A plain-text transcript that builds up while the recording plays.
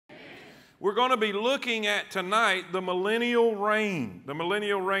We're going to be looking at tonight the millennial reign. The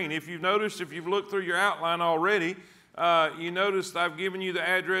millennial reign. If you've noticed, if you've looked through your outline already, you noticed I've given you the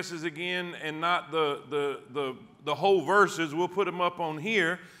addresses again and not the whole verses. We'll put them up on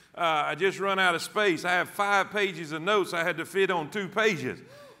here. I just run out of space. I have 5 pages of notes I had to fit on 2 pages.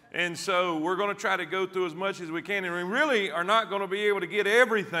 And so we're going to try to go through as much as we can. And we really are not going to be able to get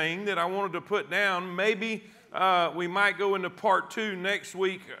everything that I wanted to put down. Maybe we might go into part 2 next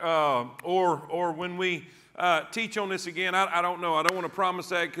week or when we teach on this again. I don't know. I don't want to promise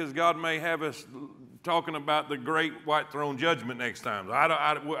that because God may have us talking about the great white throne judgment next time.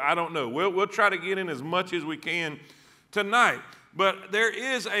 I don't know. We'll try to get in as much as we can tonight. But there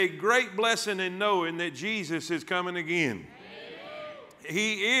is a great blessing in knowing that Jesus is coming again.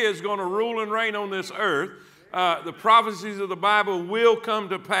 He is going to rule and reign on this earth. The prophecies of the Bible will come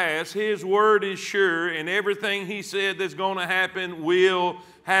to pass. His word is sure, and everything he said that's going to happen will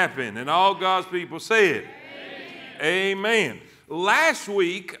happen. And all God's people said, Amen. Last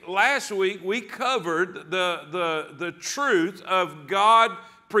week we covered the truth of God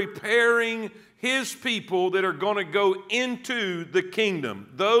preparing his people that are going to go into the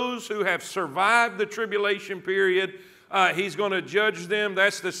kingdom. Those who have survived the tribulation period, he's going to judge them.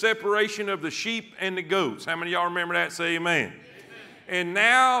 That's the separation of the sheep and the goats. How many of y'all remember that? Say amen. Amen. And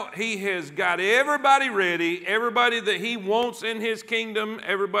now he has got everybody ready, everybody that he wants in his kingdom,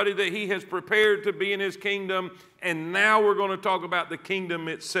 everybody that he has prepared to be in his kingdom. And now we're going to talk about the kingdom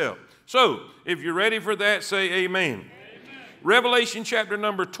itself. So if you're ready for that, say amen. Amen. Revelation chapter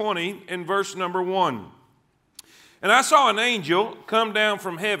number 20 and verse number 1. And I saw an angel come down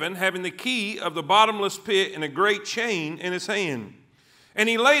from heaven, having the key of the bottomless pit and a great chain in his hand. And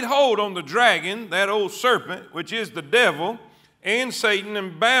he laid hold on the dragon, that old serpent, which is the devil, and Satan,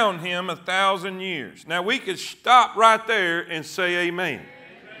 and bound him 1,000 years. Now we could stop right there and say amen.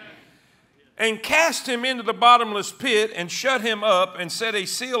 And cast him into the bottomless pit, and shut him up, and set a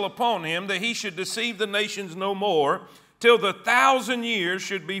seal upon him, that he should deceive the nations no more, till the 1,000 years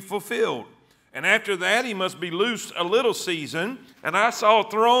should be fulfilled. And after that he must be loosed a little season. And I saw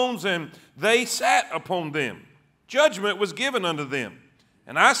thrones, and they sat upon them. Judgment was given unto them.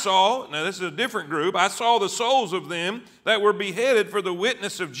 And I saw, now this is a different group, I saw the souls of them that were beheaded for the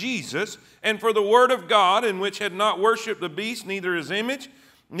witness of Jesus, and for the word of God, in which had not worshipped the beast, neither his image,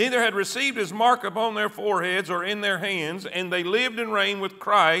 neither had received his mark upon their foreheads or in their hands. And they lived and reigned with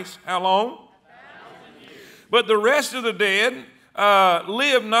Christ, how long? 1,000 years. But the rest of the dead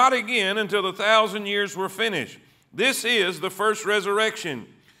live not again until the 1,000 years were finished. This is the first resurrection.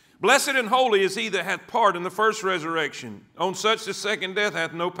 Blessed and holy is he that hath part in the first resurrection. On such the second death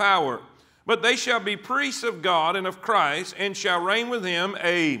hath no power. But they shall be priests of God and of Christ, and shall reign with him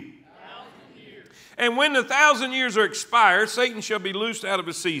 1,000 years. And when the 1,000 years are expired, Satan shall be loosed out of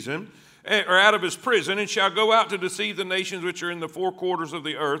his season, or out of his prison, and shall go out to deceive the nations which are in the 4 quarters of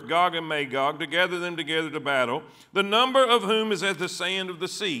the earth, Gog and Magog, to gather them together to battle, the number of whom is as the sand of the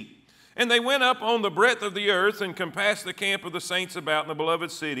sea. And they went up on the breadth of the earth, and compassed the camp of the saints about in the beloved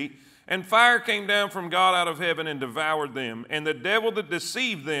city. And fire came down from God out of heaven, and devoured them. And the devil that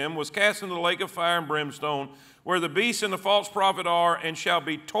deceived them was cast into the lake of fire and brimstone, where the beast and the false prophet are, and shall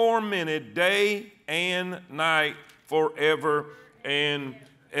be tormented day and night forever and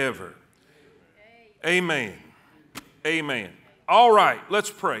ever. Amen. Amen. All right,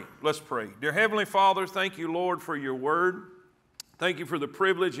 let's pray. Let's pray. Dear Heavenly Father, thank you, Lord, for your word. Thank you for the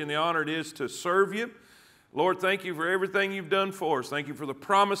privilege and the honor it is to serve you. Lord, thank you for everything you've done for us. Thank you for the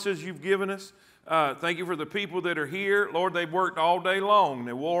promises you've given us. Thank you for the people that are here. Lord, they've worked all day long.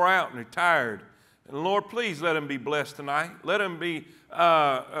 They wore out and they're tired. And Lord, please let them be blessed tonight. Let them be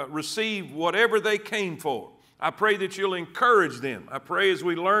receive whatever they came for. I pray that you'll encourage them. I pray as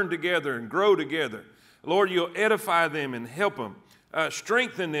we learn together and grow together, Lord, you'll edify them and help them,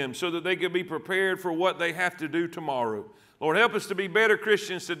 strengthen them so that they can be prepared for what they have to do tomorrow. Lord, help us to be better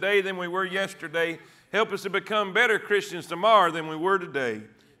Christians today than we were yesterday. Help us to become better Christians tomorrow than we were today.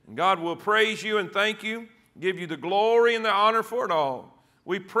 And God will praise you and thank you, give you the glory and the honor for it all.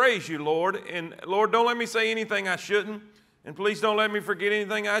 We praise you, Lord. And Lord, don't let me say anything I shouldn't. And please don't let me forget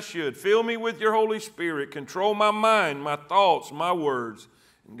anything I should. Fill me with your Holy Spirit. Control my mind, my thoughts, my words.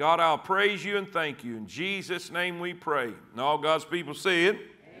 And God, I'll praise you and thank you. In Jesus' name we pray. And all God's people say it.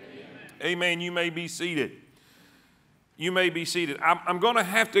 Amen. Amen. You may be seated. You may be seated. I'm going to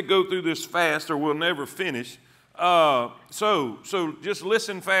have to go through this fast or we'll never finish. So just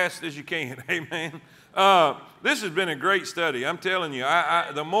listen fast as you can. Amen. This has been a great study. I'm telling you,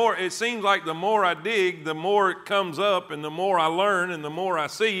 the more it seems like the more I dig, the more it comes up, and the more I learn, and the more I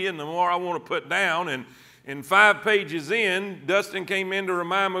see, and the more I want to put down. And 5 pages in, Dustin came in to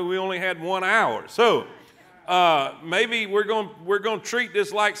remind me we only had 1 hour. So maybe we're going to treat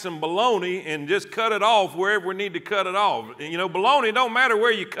this like some bologna and just cut it off wherever we need to cut it off. You know, bologna, don't matter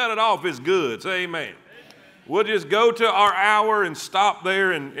where you cut it off, it's good. Say amen. We'll just go to our hour and stop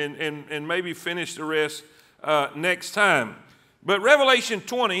there and maybe finish the rest next time. But Revelation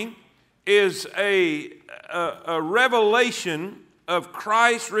 20 is a revelation of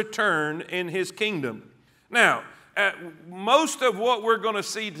Christ's return in his kingdom. Now, most of what we're going to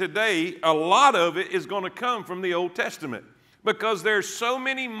see today, a lot of it is going to come from the Old Testament because there's so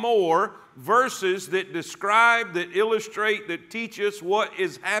many more verses that describe, that illustrate, that teach us what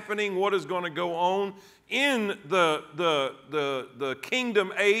is happening, what is going to go on in the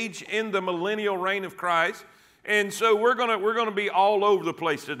kingdom age, in the millennial reign of Christ. And so we're going to be all over the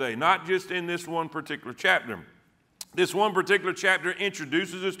place today, not just in this one particular chapter. This one particular chapter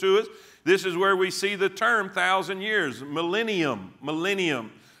introduces us to us. This is where we see the term 1,000 years,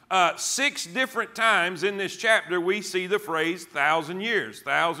 millennium. 6 different times in this chapter we see the phrase 1,000 years,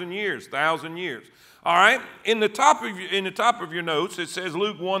 1,000 years, 1,000 years. All right, in the top of your notes it says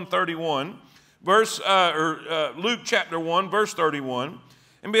Luke 1:31, Luke chapter 1 verse 31.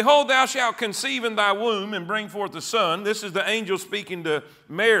 And behold, thou shalt conceive in thy womb and bring forth a son. This is the angel speaking to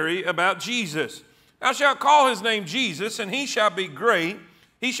Mary about Jesus. Thou shalt call his name Jesus, and he shall be great.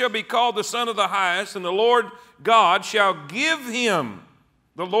 He shall be called the Son of the Highest, and the Lord God shall give him,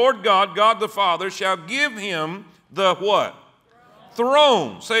 the Lord God, God the Father, shall give him the what?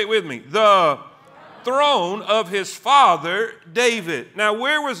 Throne. Say it with me. The throne of his father David. Now,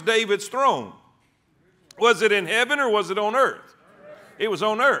 where was David's throne? Was it in heaven or was it on earth? It was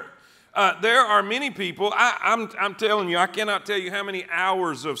on earth. There are many people, I'm telling you, I cannot tell you how many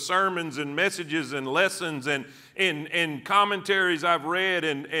hours of sermons and messages and lessons and commentaries I've read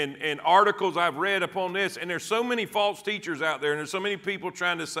and articles I've read upon this. And there's so many false teachers out there, and there's so many people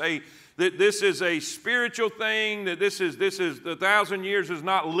trying to say that this is a spiritual thing, that this is the 1,000 years is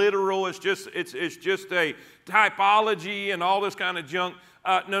not literal, it's just a typology and all this kind of junk.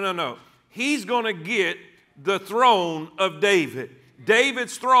 No. He's going to get the throne of David.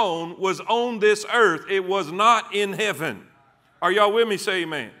 David's throne was on this earth. It was not in heaven. Are y'all with me? Say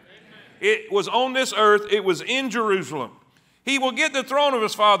amen. It was on this earth. It was in Jerusalem. He will get the throne of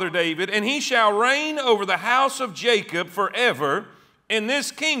his father David, and he shall reign over the house of Jacob forever. In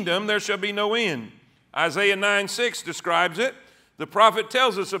this kingdom there shall be no end. Isaiah 9:6 describes it. The prophet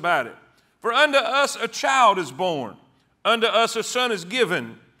tells us about it. For unto us a child is born. Unto us a son is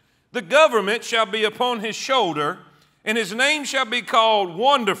given. The government shall be upon his shoulder, and his name shall be called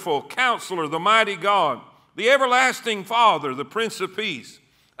Wonderful, Counselor, the Mighty God, the Everlasting Father, the Prince of Peace.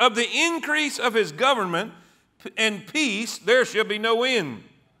 Of the increase of his government and peace there shall be no end.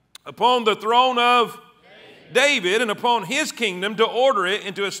 Upon the throne of David and upon his kingdom, to order it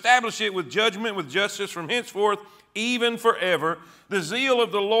and to establish it with judgment, with justice from henceforth, even forever. The zeal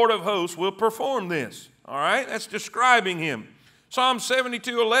of the Lord of hosts will perform this. All right, that's describing him. Psalm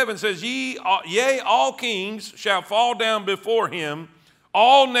 72:11 says, Yea, all kings shall fall down before him.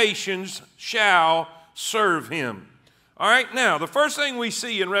 All nations shall serve him. All right, now, the first thing we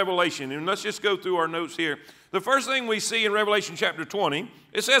see in Revelation, and let's just go through our notes here. The first thing we see in Revelation chapter 20,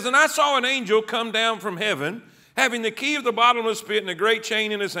 it says, And I saw an angel come down from heaven, having the key of the bottomless pit and a great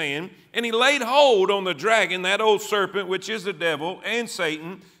chain in his hand, and he laid hold on the dragon, that old serpent, which is the devil and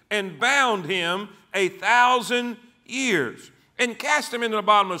Satan, and bound him 1,000 years. And cast him into the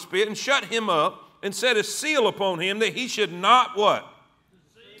bottomless pit, and shut him up, and set a seal upon him, that he should not what?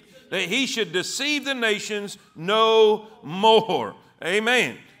 That he should deceive the nations no more.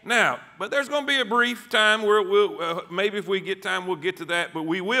 Amen. Now, but there's going to be a brief time where we'll, maybe if we get time, we'll get to that, but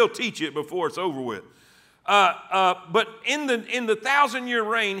we will teach it before it's over with. But in the 1,000-year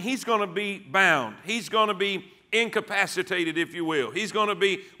reign, he's going to be bound. He's going to be incapacitated, if you will. He's going to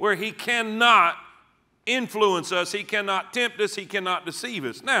be where he cannot influence us, he cannot tempt us, he cannot deceive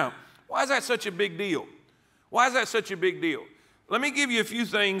us. Now, why is that such a big deal? Why is that such a big deal? Let me give you a few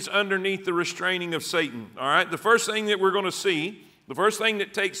things underneath the restraining of Satan. All right, the first thing that we're going to see, the first thing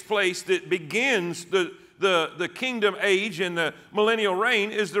that takes place that begins the kingdom age and the millennial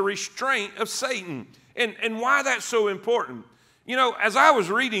reign is the restraint of Satan. And why that's so important. You know, as I was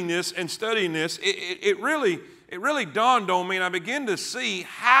reading this and studying this, it really dawned on me, and I began to see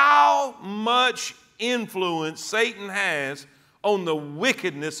how much influence Satan has on the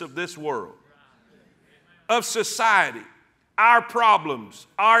wickedness of this world, of society, our problems,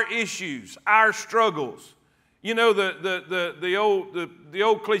 our issues, our struggles. You know, the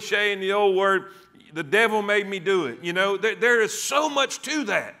old cliche and the old word, the devil made me do it. You know, there is so much to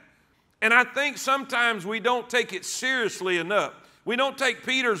that. And I think sometimes we don't take it seriously enough. We don't take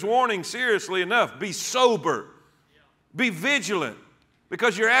Peter's warning seriously enough. Be sober. Be vigilant.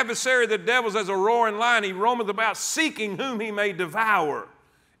 Because your adversary, the devil, is as a roaring lion. He roameth about seeking whom he may devour.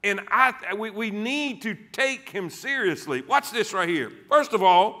 And we need to take him seriously. Watch this right here. First of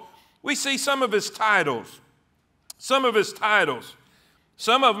all, we see some of his titles. Some of his titles.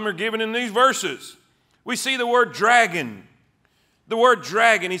 Some of them are given in these verses. We see the word dragon. The word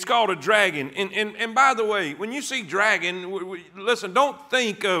dragon, he's called a dragon. And by the way, when you see dragon, listen, don't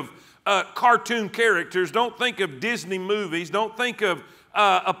think of cartoon characters. Don't think of Disney movies. Don't think of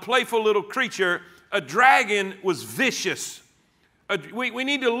a playful little creature. A dragon was vicious. We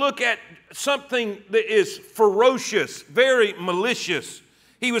need to look at something that is ferocious, very malicious.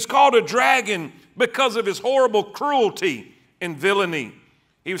 He was called a dragon because of his horrible cruelty and villainy.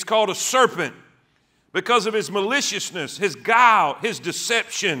 He was called a serpent because of his maliciousness, his guile, his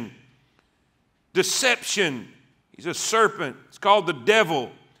deception. Deception. He's a serpent. It's called the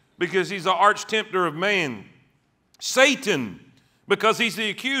devil because he's the arch tempter of man. Satan, because he's the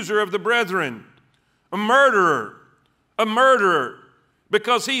accuser of the brethren. A murderer,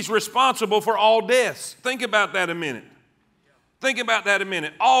 because he's responsible for all deaths. Think about that a minute. Think about that a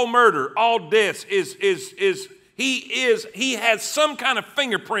minute. All murder, all deaths he has some kind of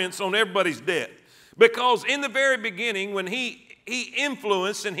fingerprints on everybody's death. Because in the very beginning, when he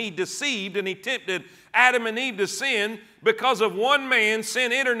influenced and he deceived and he tempted Adam and Eve to sin, because of one man,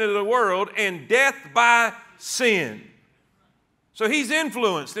 sin entered into the world, and death by sin. So he's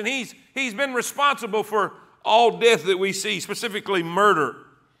influenced, and he's been responsible for all death that we see, specifically murder.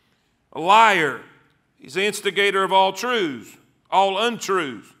 A liar. He's the instigator of all truths, all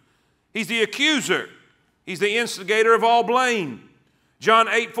untruths. He's the accuser. He's the instigator of all blame. John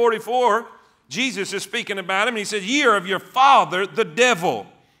 8:44, Jesus is speaking about him, and he says, "Ye are of your father, the devil.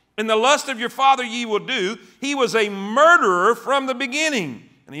 And the lust of your father ye will do. He was a murderer from the beginning,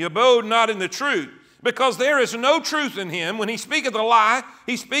 and he abode not in the truth, because there is no truth in him. When he speaketh a lie,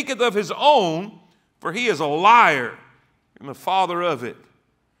 he speaketh of his own, for he is a liar, and the father of it."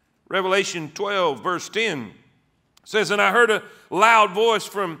 Revelation 12, verse 10 says, "And I heard a loud voice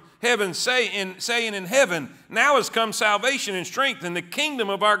from heaven saying in heaven, Now is come salvation and strength in the kingdom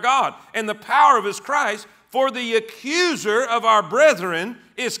of our God and the power of his Christ, for the accuser of our brethren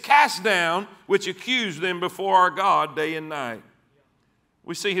is cast down, which accused them before our God day and night."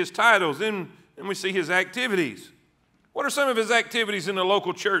 We see his titles and we see his activities. What are some of his activities in the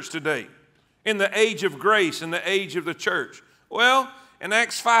local church today? In the age of grace, in the age of the church? Well, in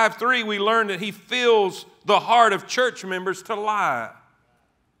Acts 5:3, we learn that he fills the heart of church members to lie.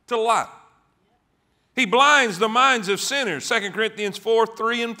 To lie. He blinds the minds of sinners, 2 Corinthians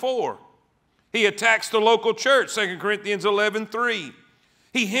 4:3 and 4. He attacks the local church, 2 Corinthians 11:3.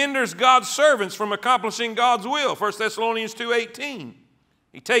 He hinders God's servants from accomplishing God's will, 1 Thessalonians 2:18.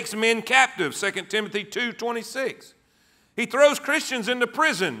 He takes men captive, 2 Timothy 2:26. He throws Christians into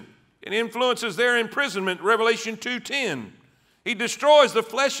prison and influences their imprisonment, Revelation 2:10. He destroys the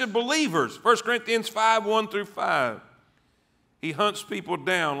flesh of believers, 1 Corinthians 5:1 through 5. He hunts people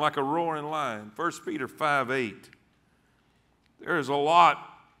down like a roaring lion, 1 Peter 5:8. There is a lot.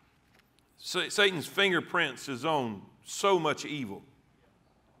 Satan's fingerprints is on so much evil,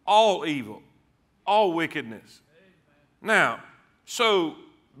 all wickedness. Now, so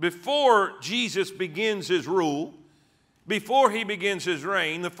before Jesus begins his rule, before he begins his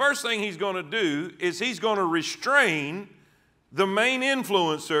reign, the first thing he's going to do is he's going to restrain the main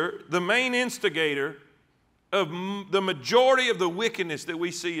influencer, the main instigator of the majority of the wickedness that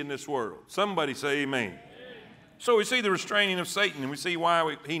we see in this world. Somebody say amen. So we see the restraining of Satan, and we see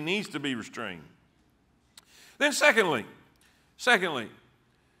why he needs to be restrained. Then secondly,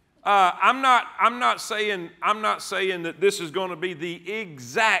 I'm not saying that this is going to be the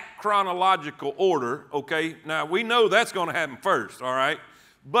exact chronological order, okay? Now, we know that's going to happen first, all right?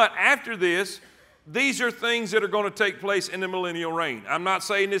 But after this, these are things that are going to take place in the millennial reign. I'm not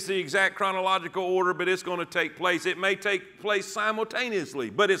saying this is the exact chronological order, but it's going to take place. It may take place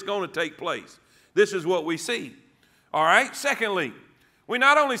simultaneously, but it's going to take place. This is what we see. All right? Secondly, we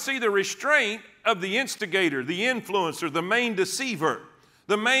not only see the restraint of the instigator, the influencer, the main deceiver,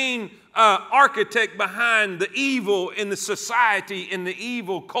 the main architect behind the evil in the society and the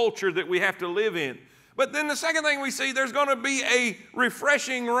evil culture that we have to live in. But then the second thing we see, there's going to be a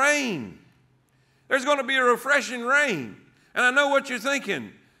refreshing reign. There's going to be a refreshing rain. And I know what you're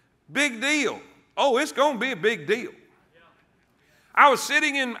thinking. Big deal. Oh, it's going to be a big deal. I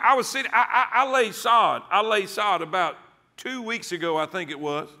laid sod about 2 weeks ago, I think it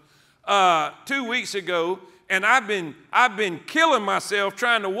was. 2 weeks ago, And I've been killing myself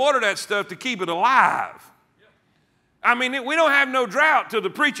trying to water that stuff to keep it alive. I mean, we don't have no drought till the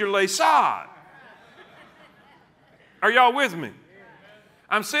preacher lays sod. Are y'all with me?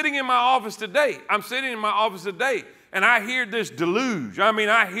 I'm sitting in my office today. And I hear this deluge. I mean,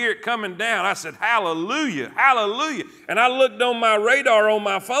 I hear it coming down. I said, hallelujah, hallelujah. And I looked on my radar on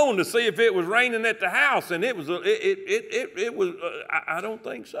my phone to see if it was raining at the house, and it was, I don't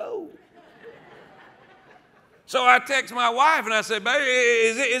think so. So I text my wife and I said, baby,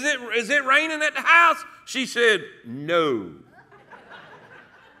 is it raining at the house? She said, no.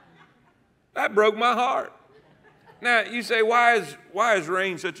 That broke my heart. Now, you say, why is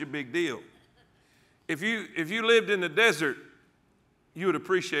rain such a big deal? If you lived in the desert, you would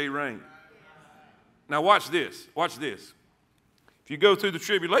appreciate rain. Now, watch this. Watch this. If you go through the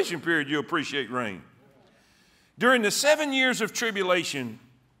tribulation period, you'll appreciate rain. During the 7 years of tribulation,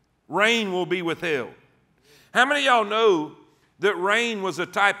 rain will be withheld. How many of y'all know that rain was a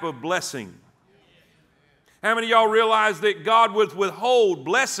type of blessing? How many of y'all realize that God would withhold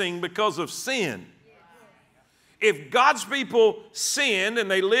blessing because of sin? If God's people sinned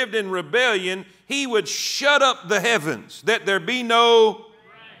and they lived in rebellion, He would shut up the heavens, that there be no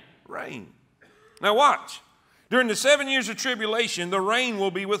rain. Now watch. During the 7 years of tribulation, the rain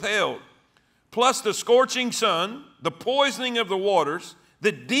will be withheld, plus the scorching sun, the poisoning of the waters,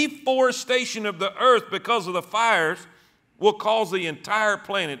 the deforestation of the earth because of the fires will cause the entire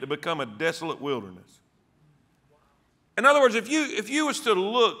planet to become a desolate wilderness. In other words, if you was to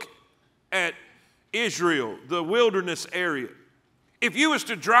look at Israel, the wilderness area, if you was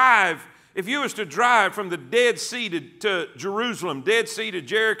to drive from the Dead Sea to Jerusalem, Dead Sea to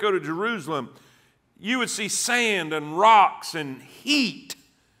Jericho to Jerusalem, you would see sand and rocks and heat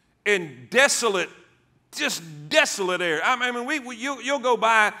and desolate, just desolate air. I mean, you'll go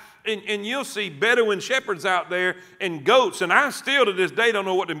by and you'll see Bedouin shepherds out there and goats, and I still to this day don't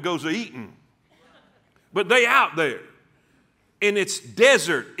know what them goats are eating. But they out there. And it's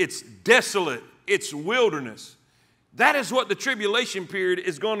desert, it's desolate, it's wilderness. That is what the tribulation period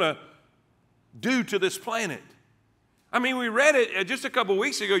is going to do to this planet. I mean, we read it just a couple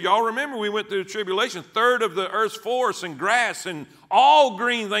weeks ago. Y'all remember we went through the tribulation. 1/3 of the earth's forest and grass and all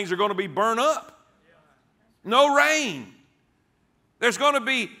green things are going to be burned up. No rain. There's going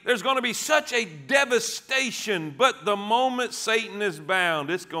to be such a devastation, but the moment Satan is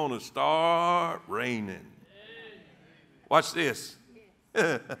bound, it's going to start raining. Watch this.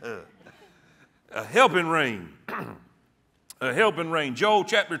 A helping rain. A helping rain. Joel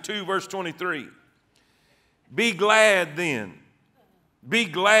chapter 2, verse 23. Be glad then. Be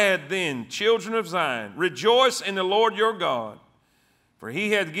glad then, children of Zion. Rejoice in the Lord your God. For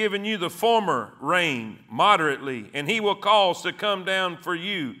He hath given you the former rain moderately, and He will cause to come down for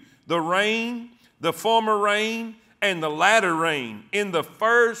you the rain, the former rain, and the latter rain in the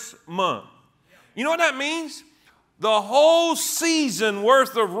first month. You know what that means? The whole season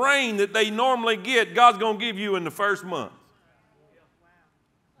worth of rain that they normally get, God's going to give you in the first month.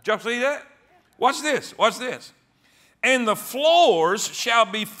 Did y'all see that? Watch this. Watch this. And the floors shall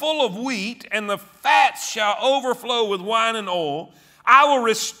be full of wheat, and the fats shall overflow with wine and oil. I will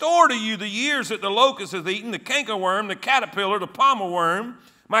restore to you the years that the locust hath eaten, the cankerworm, the caterpillar, the palmer worm,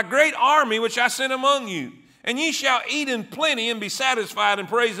 my great army which I sent among you. And ye shall eat in plenty and be satisfied, and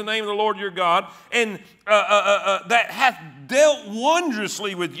praise the name of the Lord your God, and that hath dealt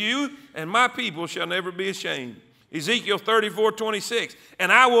wondrously with you, and my people shall never be ashamed. Ezekiel 34:26.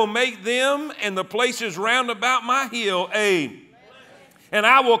 And I will make them and the places round about my hill and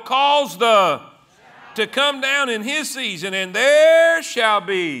I will cause to come down in his season, and there shall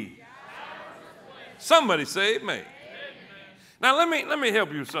be. Somebody say amen. Now let me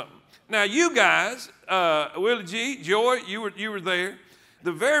help you with something. Now you guys, Willie G, Joy, you were there.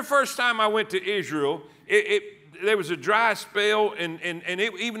 The very first time I went to Israel, there was a dry spell, and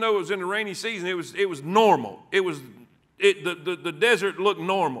even though it was in the rainy season, it was normal. The desert looked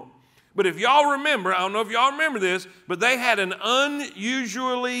normal. But if y'all remember, I don't know if y'all remember this, but they had an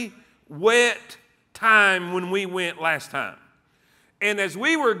unusually wet time when we went last time. And as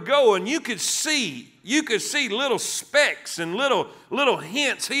we were going, you could see little specks and little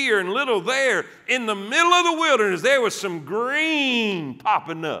hints here and little there. In the middle of the wilderness, there was some green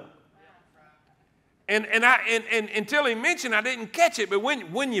popping up. And until he mentioned, I didn't catch it. But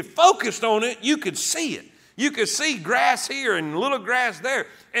when you focused on it, you could see it. You could see grass here and little grass there.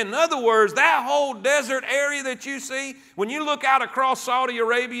 In other words, that whole desert area that you see, when you look out across Saudi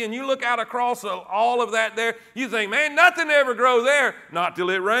Arabia and you look out across all of that there, you think, man, nothing ever grows there. Not till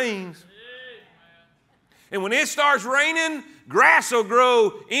it rains. And when it starts raining, grass will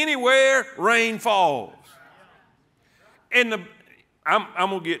grow anywhere rain falls. And I'm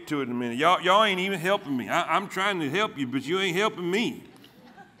going to get to it in a minute. Y'all ain't even helping me. I'm trying to help you, but you ain't helping me.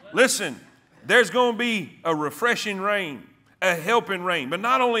 Listen, there's going to be a refreshing rain, a helping rain. But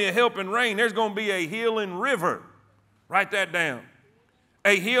not only a helping rain, there's going to be a healing river. Write that down.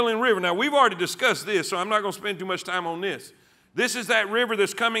 A healing river. Now, we've already discussed this, so I'm not going to spend too much time on this. This is that river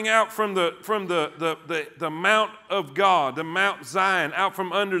that's coming out from the Mount of God, the Mount Zion, out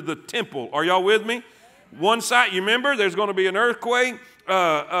from under the temple. Are y'all with me? One side, you remember, there's going to be an earthquake.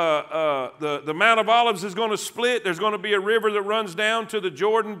 The Mount of Olives is going to split. There's going to be a river that runs down to the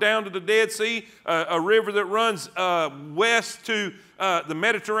Jordan, down to the Dead Sea, a river that runs west to the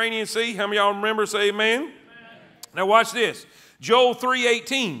Mediterranean Sea. How many of y'all remember? Say amen. Amen. Now watch this. Joel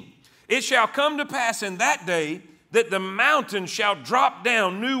 3:18. It shall come to pass in that day that the mountains shall drop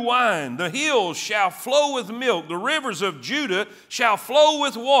down new wine, the hills shall flow with milk, the rivers of Judah shall flow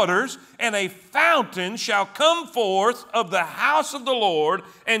with waters, and a fountain shall come forth of the house of the Lord,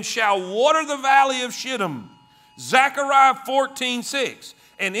 and shall water the valley of Shittim. Zechariah 14:6.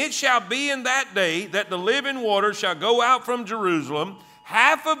 And it shall be in that day that the living water shall go out from Jerusalem,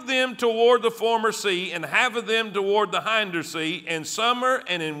 half of them toward the former sea, and half of them toward the hinder sea. In summer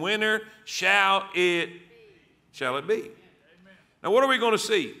and in winter shall it be. Amen. Now, what are we going to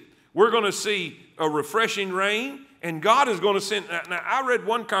see? We're going to see a refreshing rain, and God is going to send. Now, I read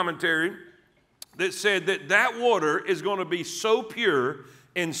one commentary that said that water is going to be so pure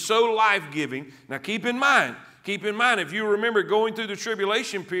and so life-giving. Now, keep in mind, if you remember going through the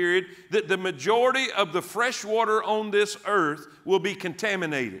tribulation period, that the majority of the fresh water on this earth will be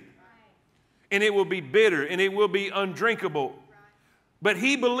contaminated. And it will be bitter, and it will be undrinkable. But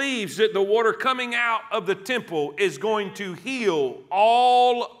he believes that the water coming out of the temple is going to heal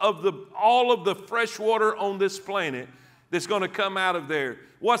all of the fresh water on this planet that's going to come out of there.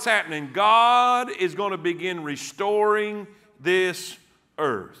 What's happening? God is going to begin restoring this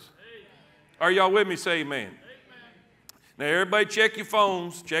earth. Are y'all with me? Say amen. Now, everybody check your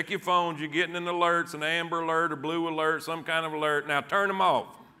phones. Check your phones. You're getting an alerts, an amber alert, a blue alert, some kind of alert. Now, turn them off.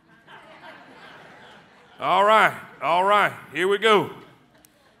 All right. Here we go.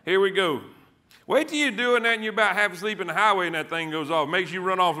 Wait till you're doing that and you're about half asleep in the highway and that thing goes off. Makes you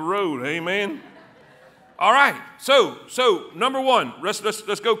run off the road. Amen. All right. So number one, let's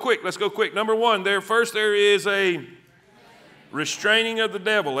go quick. Number one, there is a restraining of the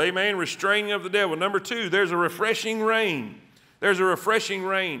devil. Amen. Restraining of the devil. Number two, there's a refreshing rain.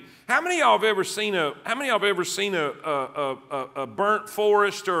 How many of y'all have ever seen a burnt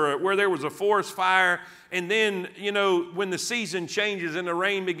forest, or where there was a forest fire, and then, you know, when the season changes and the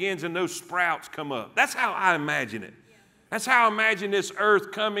rain begins and those sprouts come up? That's how I imagine it. That's how I imagine this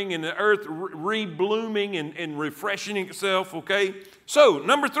earth coming and the earth re-blooming and refreshing itself, okay? So,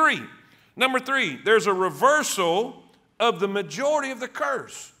 number three, there's a reversal of the majority of the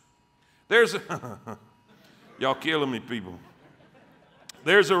curse. Y'all killing me, people.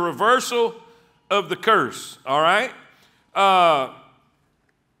 There's a reversal of the curse, all right?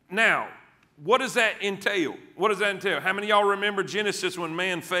 Now, what does that entail? How many of y'all remember Genesis when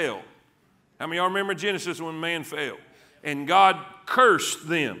man fell? How many of y'all remember Genesis when man fell? And God cursed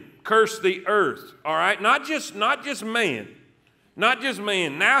them, cursed the earth, all right? Not just man. Now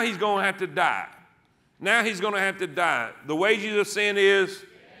he's going to have to die. The wages of sin is,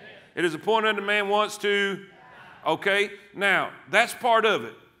 it is appointed unto man once to, okay? Now, that's part of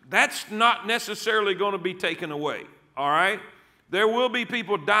it. That's not necessarily going to be taken away, all right? There will be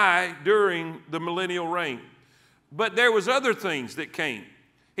people die during the millennial reign. But there was other things that came.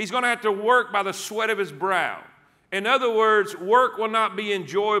 He's going to have to work by the sweat of his brow. In other words, work will not be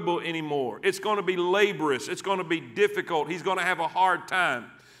enjoyable anymore. It's going to be laborious. It's going to be difficult. He's going to have a hard time.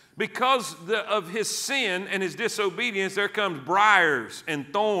 Because of his sin and his disobedience, there comes briars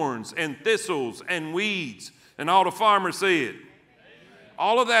and thorns and thistles and weeds. And all the farmers said.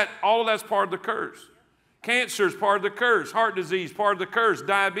 All of that's part of the curse. Cancer is part of the curse. Heart disease, part of the curse.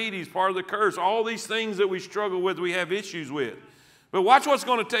 Diabetes, part of the curse. All these things that we struggle with, we have issues with. But watch what's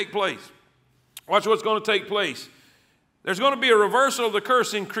going to take place. There's going to be a reversal of the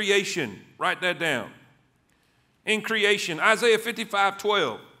curse in creation. Write that down. In creation, Isaiah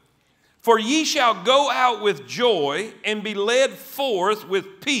 55:12. For ye shall go out with joy and be led forth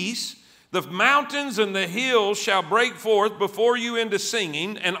with peace. The mountains and the hills shall break forth before you into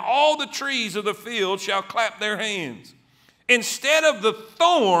singing, and all the trees of the field shall clap their hands. Instead of the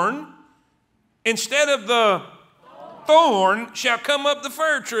thorn shall come up the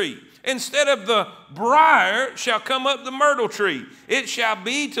fir tree. Instead of the briar shall come up the myrtle tree. It shall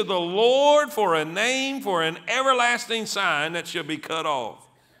be to the Lord for a name, for an everlasting sign that shall be cut off.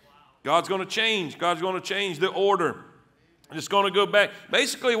 God's going to change the order. It's going to go back.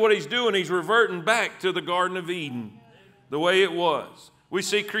 Basically what he's doing, he's reverting back to the Garden of Eden, the way it was. We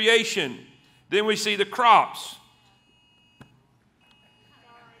see creation. Then we see the crops.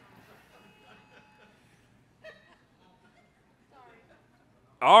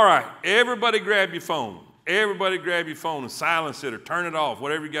 All right, everybody grab your phone. Everybody grab your phone and silence it or turn it off,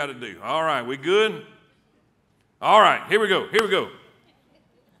 whatever you got to do. All right, we good? All right, here we go. Here we go.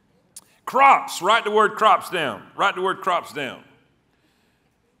 Crops, write the word crops down. Write the word crops down.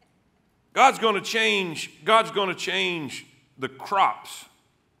 God's going to change the crops.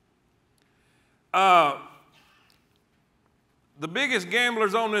 The biggest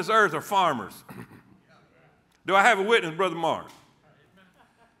gamblers on this earth are farmers. Do I have a witness, Brother Mark?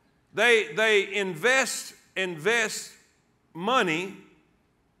 They invest money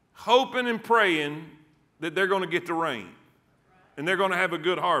hoping and praying that they're going to get the rain and they're going to have a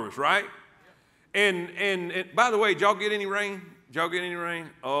good harvest, right? And by the way, did y'all get any rain? Did y'all get any rain?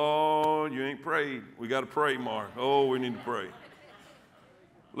 Oh, you ain't prayed. We got to pray, Mark. Oh, we need to pray.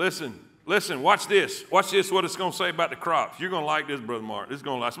 Listen, watch this. Watch this, what it's going to say about the crops. You're going to like this, Brother Mark. This is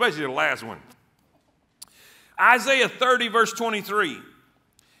going to like, especially the last one. Isaiah 30, verse 23.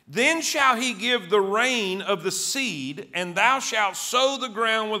 Then shall he give the rain of the seed, and thou shalt sow the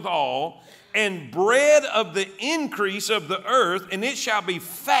ground withal, and bread of the increase of the earth, and it shall be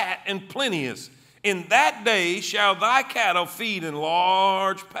fat and plenteous. In that day shall thy cattle feed in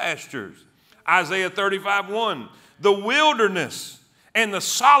large pastures. Isaiah 35:1. The wilderness and the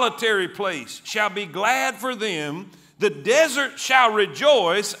solitary place shall be glad for them. The desert shall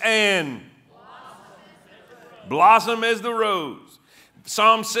rejoice and blossom as the rose.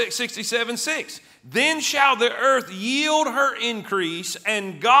 Psalm 67:6. Then shall the earth yield her increase,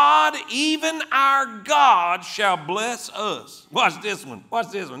 and God, even our God, shall bless us. Watch this one.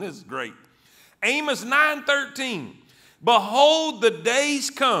 Watch this one. This is great. Amos 9:13. Behold, the days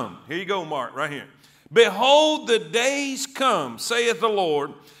come. Here you go, Mark, right here. Behold, the days come, saith the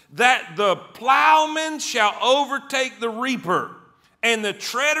Lord, that the plowman shall overtake the reaper, and the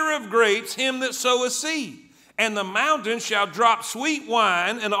treader of grapes him that soweth seed. And the mountains shall drop sweet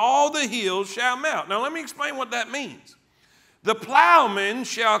wine, and all the hills shall melt. Now let me explain what that means. The plowman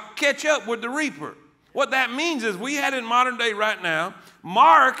shall catch up with the reaper. What that means is we had in modern day right now,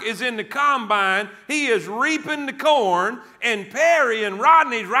 Mark is in the combine, he is reaping the corn, and Perry and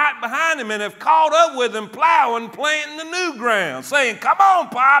Rodney's right behind him and have caught up with him plowing, planting the new ground, saying, come on,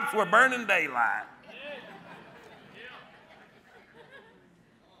 Pops, we're burning daylight.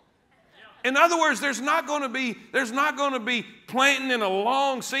 In other words, there's not going to be planting in a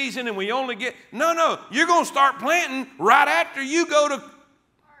long season and we only get, no, you're going to start planting right after you go to,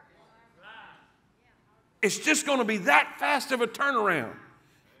 it's just going to be that fast of a turnaround.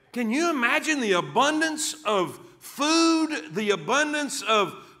 Can you imagine the abundance of food, the abundance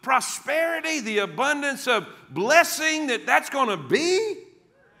of prosperity, the abundance of blessing that's going to be?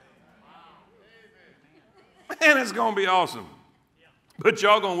 Man, it's going to be awesome. But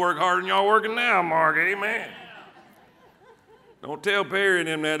y'all going to work harder than y'all working now, Mark. Amen. Don't tell Perry and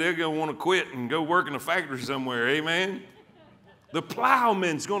them that. They're going to want to quit and go work in a factory somewhere. Amen. The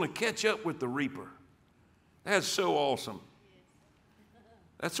plowman's going to catch up with the reaper. That's so awesome.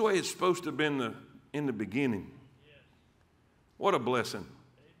 That's the way it's supposed to have been in the beginning. What a blessing.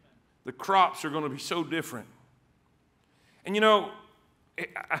 The crops are going to be so different. And you know,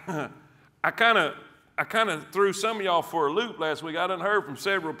 I kind of threw some of y'all for a loop last week. I done heard from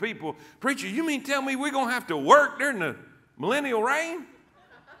several people, preacher, you mean tell me we're going to have to work during the millennial reign?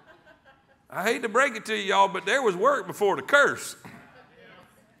 I hate to break it to y'all, but there was work before the curse.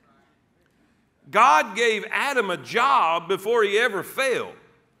 God gave Adam a job before he ever failed.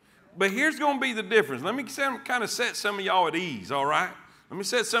 But here's going to be the difference. Let me kind of set some of y'all at ease, all right? Let me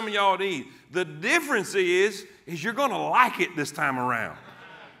set some of y'all at ease. The difference is you're going to like it this time around.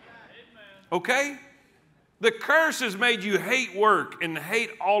 Okay? The curse has made you hate work and hate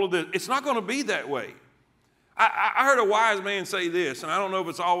all of this. It's not going to be that way. I heard a wise man say this, and I don't know if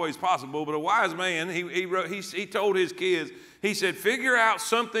it's always possible, but a wise man, he told his kids, he said, figure out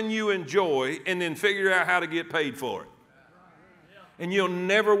something you enjoy and then figure out how to get paid for it. And you'll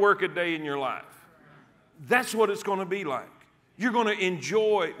never work a day in your life. That's what it's going to be like. You're going to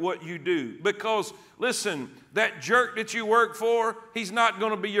enjoy what you do because, listen, that jerk that you work for, he's not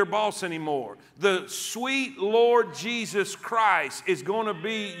going to be your boss anymore. The sweet Lord Jesus Christ is going to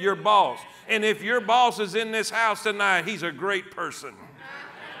be your boss. And if your boss is in this house tonight, he's a great person.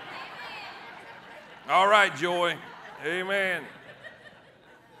 All right, Joy. Amen.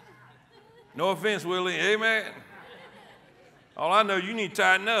 No offense, Willie. Amen. All I know, you need to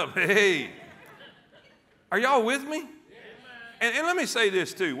tighten up. Hey. Are y'all with me? And let me say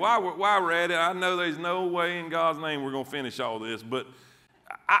this too. While we're at it, I know there's no way in God's name we're going to finish all this, but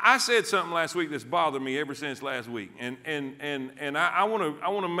I said something last week that's bothered me ever since last week, and I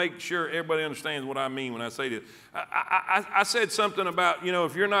want to make sure everybody understands what I mean when I say this. I said something about,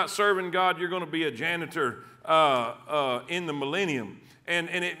 if you're not serving God, you're going to be a janitor in the millennium.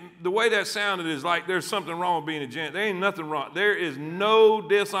 And the way that sounded is like there's something wrong with being a janitor. There ain't nothing wrong. There is no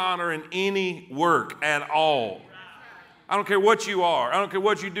dishonor in any work at all. I don't care what you are. I don't care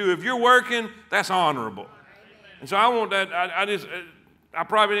what you do. If you're working, that's honorable. And so I want that. I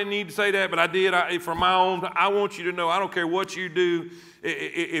probably didn't need to say that, but I did. For my own, I want you to know, I don't care what you do.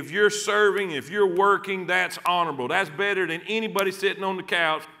 If you're serving, if you're working, that's honorable. That's better than anybody sitting on the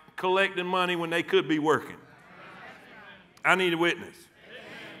couch collecting money when they could be working. I need a witness.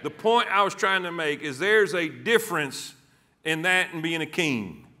 The point I was trying to make is there's a difference in that and being a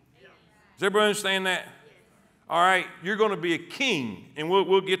king. Does everybody understand that? All right, you're going to be a king, and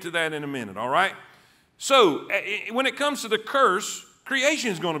we'll get to that in a minute, all right? So when it comes to the curse,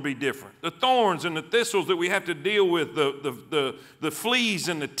 creation is going to be different. The thorns and the thistles that we have to deal with, the fleas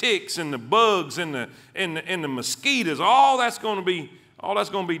and the ticks and the bugs and the mosquitoes, all that's going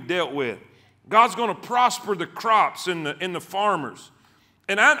to be dealt with. God's going to prosper the crops and the farmers.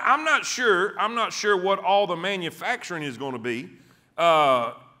 And I'm not sure what all the manufacturing is going to be,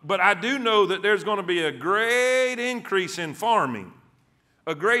 but I do know that there's going to be a great increase in farming.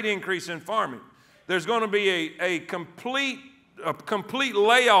 A great increase in farming. There's going to be a complete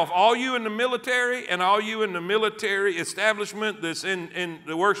layoff. All you in the military and all you in the military establishment that's in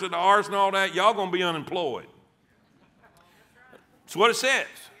the works of the arts and all that, y'all going to be unemployed. That's what it says.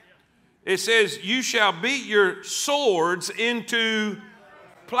 It says, you shall beat your swords into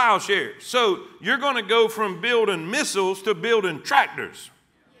plowshares. So you're going to go from building missiles to building tractors.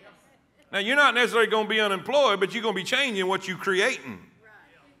 Now, you're not necessarily going to be unemployed, but you're going to be changing what you're creating.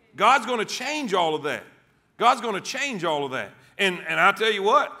 God's going to change all of that. God's going to change all of that. And I'll tell you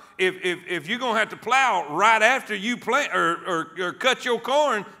what, if you're going to have to plow right after you plant or cut your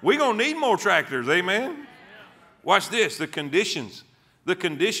corn, we're going to need more tractors. Amen? Watch this, the conditions. The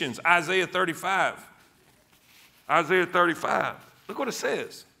conditions, Isaiah 35. Isaiah 35. Look what it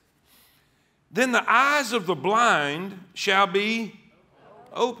says. Then the eyes of the blind shall be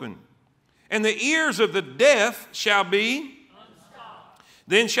open, and the ears of the deaf shall be unstopped.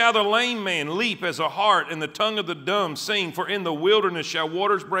 Then shall the lame man leap as a hart, and the tongue of the dumb sing, for in the wilderness shall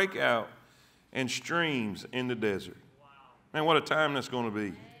waters break out, and streams in the desert. Man, what a time that's going to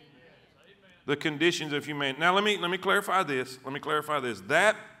be. The conditions of humanity. Now, let me clarify this. Let me clarify this.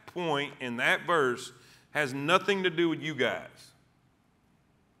 That point in that verse has nothing to do with you guys.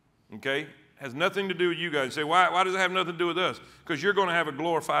 Okay? Has nothing to do with you guys. You say, why does it have nothing to do with us? Because you're going to have a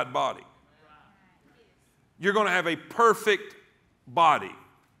glorified body. You're going to have a perfect body.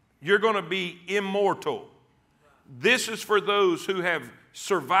 You're going to be immortal. This is for those who have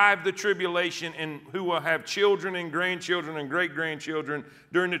survived the tribulation and who will have children and grandchildren and great-grandchildren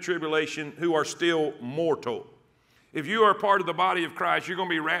during the tribulation who are still mortal. If you are part of the body of Christ, you're going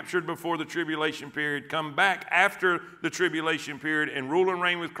to be raptured before the tribulation period, come back after the tribulation period, and rule and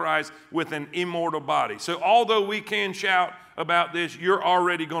reign with Christ with an immortal body. So although we can shout about this, you're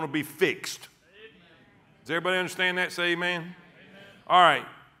already going to be fixed. Amen. Does everybody understand that? Say amen. Amen. All right.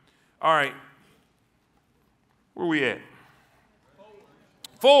 All right. Where are we at?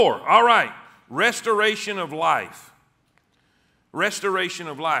 4. All right. Restoration of life. Restoration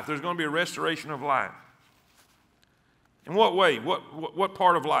of life. There's going to be a restoration of life. In what way? What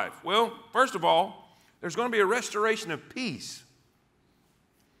part of life? Well, first of all, there's going to be a restoration of peace.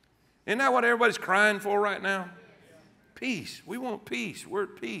 Isn't that what everybody's crying for right now? Peace. We want peace. We're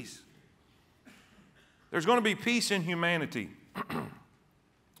at peace. There's going to be peace in humanity.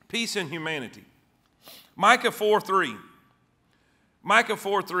 Peace in humanity. Micah 4:3. Micah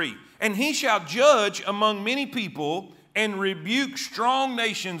 4:3. And he shall judge among many people and rebuke strong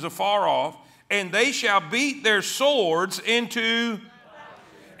nations afar off, and they shall beat their swords into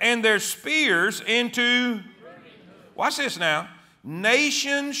and their spears into. Watch this now.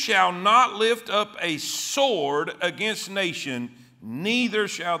 Nation shall not lift up a sword against nation, neither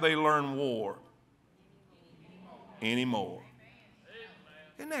shall they learn war anymore.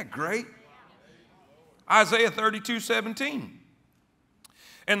 Isn't that great? Isaiah 32:17.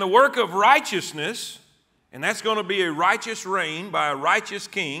 And the work of righteousness, and that's going to be a righteous reign by a righteous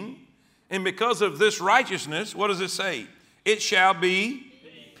king. And because of this righteousness, what does it say? It shall be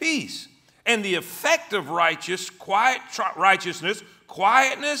peace. And the effect of righteousness,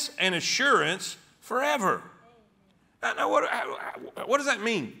 quietness and assurance forever. Now what does that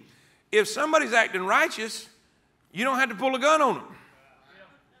mean? If somebody's acting righteous, You don't have to pull a gun on them.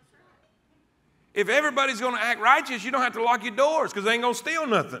 If everybody's going to act righteous, you don't have to lock your doors because they ain't going to steal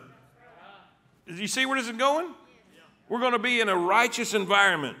nothing. Do you see where this is going? We're going to be in a righteous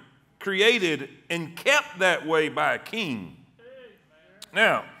environment, created and kept that way by a king.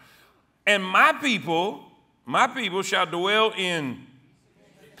 Now, and my people shall dwell in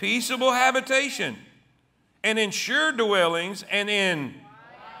peaceable habitation and in sure dwellings and in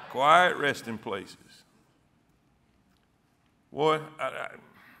quiet resting places. Boy,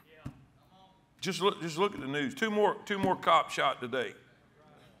 just look at the news. Two more cops shot today.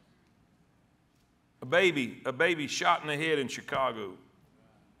 A baby shot in the head in Chicago.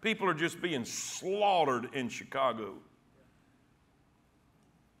 People are just being slaughtered in Chicago.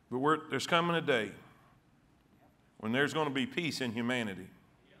 But there's coming a day when there's going to be peace in humanity.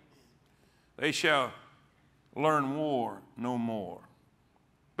 They shall learn war no more.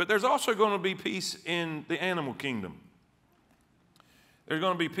 But there's also going to be peace in the animal kingdom. There's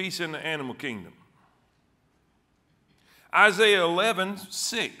going to be peace in the animal kingdom. Isaiah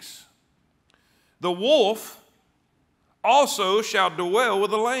 11:6. The wolf also shall dwell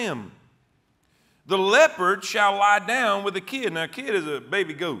with the lamb. The leopard shall lie down with the kid. Now, a kid is a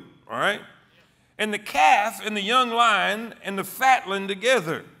baby goat, all right? And the calf and the young lion and the fatling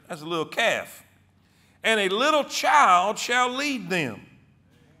together. That's a little calf. And a little child shall lead them.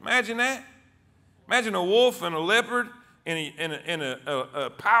 Imagine that. Imagine a wolf and a leopard and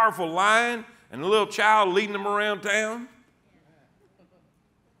a powerful lion and a little child leading them around town.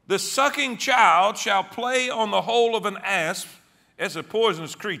 The sucking child shall play on the hole of an asp. That's a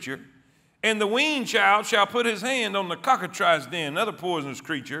poisonous creature. And the weaned child shall put his hand on the cockatrice den, another poisonous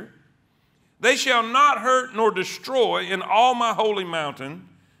creature. They shall not hurt nor destroy in all my holy mountain,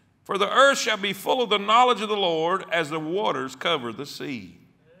 for the earth shall be full of the knowledge of the Lord as the waters cover the sea.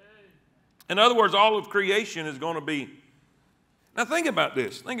 In other words, all of creation is going to be. Now think about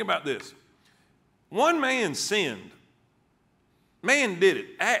this. Think about this. One man sinned. Man did it.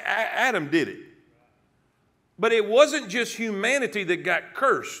 Adam did it. But it wasn't just humanity that got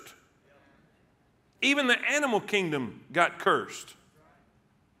cursed. Even the animal kingdom got cursed.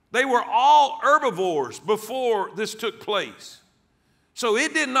 They were all herbivores before this took place. So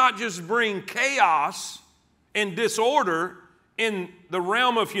it did not just bring chaos and disorder in the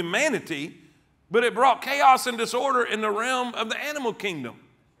realm of humanity, but it brought chaos and disorder in the realm of the animal kingdom.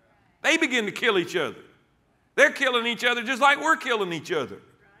 They begin to kill each other. They're killing each other just like we're killing each other.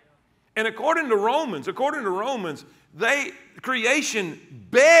 And according to Romans, creation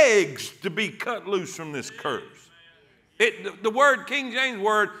begs to be cut loose from this curse. The word, King James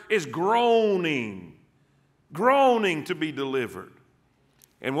word, is groaning to be delivered.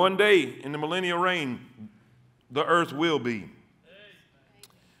 And one day in the millennial reign, the earth will be.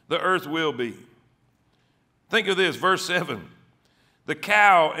 The earth will be. Think of this, verse 7. The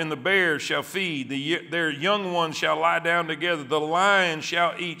cow and the bear shall feed, their young ones shall lie down together. The lion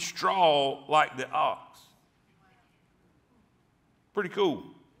shall eat straw like the ox. Pretty cool.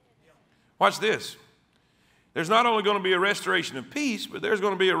 Watch this. There's not only going to be a restoration of peace, but there's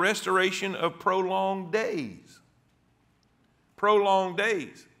going to be a restoration of prolonged days. Prolonged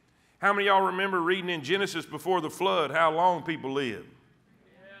days. How many of y'all remember reading in Genesis before the flood how long people lived?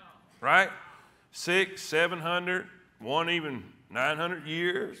 Right? 600, 700, one even 900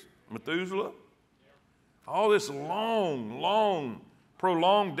 years, Methuselah. All this long,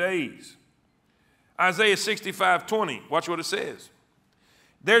 prolonged days. Isaiah 65:20, watch what it says.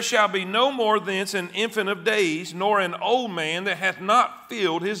 There shall be no more thence an infant of days, nor an old man that hath not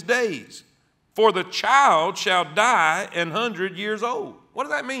filled his days. For the child shall die 100 years old. What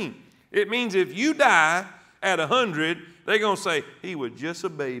does that mean? It means if you die at 100, they're going to say, he was just a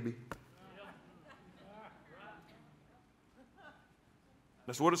baby.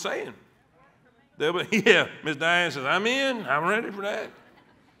 That's what it's saying. They'll be, yeah, Miss Diane says, I'm in. I'm ready for that.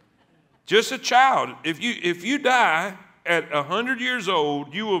 Just a child. If you die at 100 years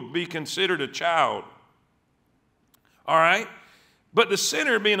old, you will be considered a child. All right? But the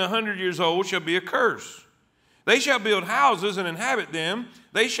sinner being 100 years old shall be a curse. They shall build houses and inhabit them.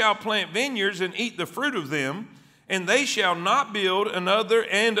 They shall plant vineyards and eat the fruit of them. And they shall not build another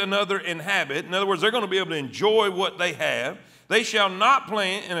and another inhabit. In other words, they're going to be able to enjoy what they have. They shall not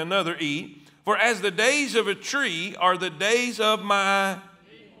plant and another eat. For as the days of a tree are the days of my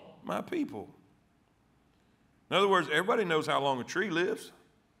people. In other words, everybody knows how long a tree lives.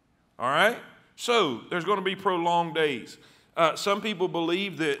 All right? So there's going to be prolonged days. Some people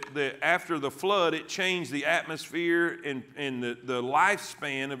believe that after the flood, it changed the atmosphere and the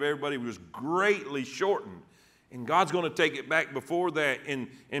lifespan of everybody was greatly shortened. And God's going to take it back before that,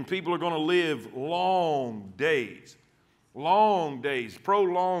 and people are going to live long days,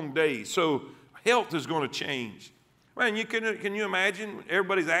 prolonged days. So health is going to change. Man, can you imagine?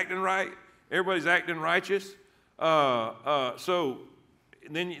 Everybody's acting right. Everybody's acting righteous. So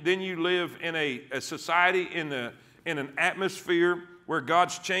then you live in a society, in an atmosphere where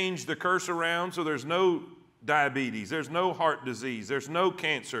God's changed the curse around, so there's no diabetes, there's no heart disease, there's no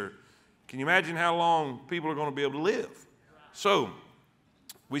cancer. Can you imagine how long people are going to be able to live? So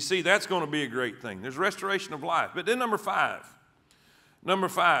we see that's going to be a great thing. There's restoration of life. But then number five,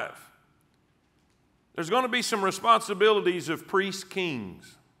 there's going to be some responsibilities of priest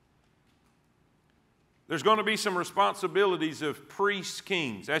kings. There's going to be some responsibilities of priest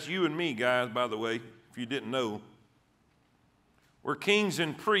kings. That's you and me, guys, by the way, if you didn't know. We're kings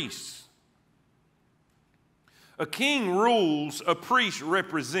and priests. A king rules, a priest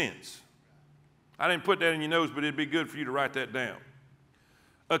represents. I didn't put that in your notes, but it'd be good for you to write that down.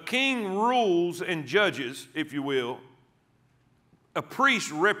 A king rules and judges, if you will. A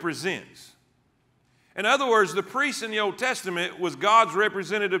priest represents. In other words, the priest in the Old Testament was God's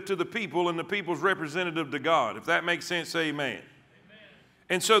representative to the people and the people's representative to God. If that makes sense, say amen. Amen.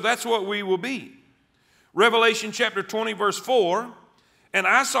 And so that's what we will be. Revelation chapter 20, verse 4, and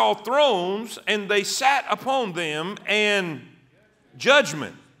I saw thrones, and they sat upon them, and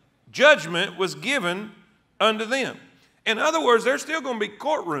judgment was given unto them. In other words, there's still going to be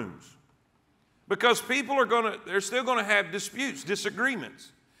courtrooms because people they're still going to have disputes,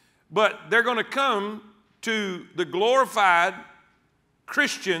 disagreements. But they're going to come to the glorified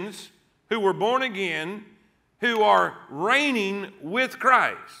Christians who were born again, who are reigning with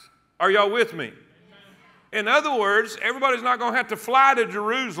Christ. Are y'all with me? In other words, everybody's not going to have to fly to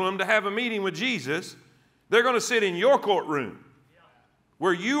Jerusalem to have a meeting with Jesus. They're going to sit in your courtroom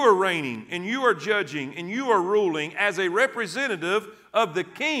where you are reigning and you are judging and you are ruling as a representative of the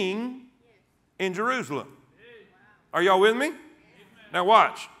King in Jerusalem. Are y'all with me? Now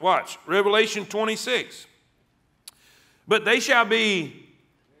watch. Revelation 26. But they shall be,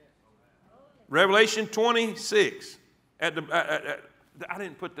 Revelation 26. I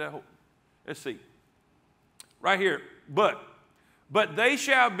didn't put that whole, let's see. Right here. But they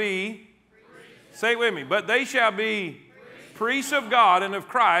shall be, say it with me, but they shall be priests of God and of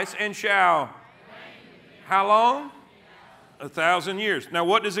Christ, and shall, how long? 1,000 years. Now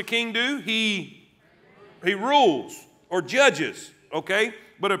what does a king do? He rules or judges, okay?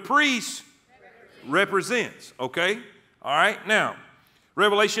 But a priest represents, okay? All right, now,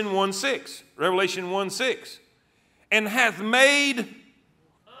 Revelation 1:6. Revelation 1:6. And hath made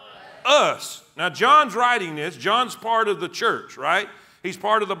us. Now, John's writing this. John's part of the church, right? He's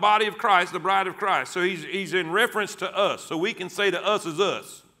part of the body of Christ, the bride of Christ. So he's in reference to us. So we can say to us is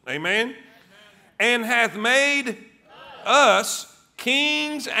us. Amen? Amen. And hath made us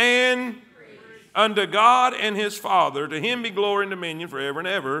kings and unto God and his Father. To him be glory and dominion forever and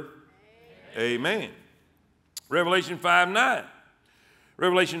ever. Amen. Revelation 5:9.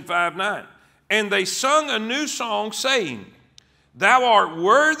 Revelation 5:9. And they sung a new song, saying, Thou art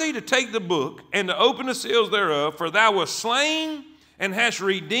worthy to take the book and to open the seals thereof, for thou wast slain and hast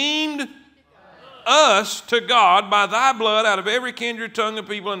redeemed us to God by thy blood out of every kindred, tongue, and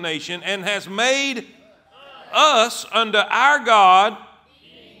people and nation, and hast made us unto our God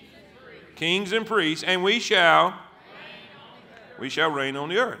kings and priests, and we shall reign on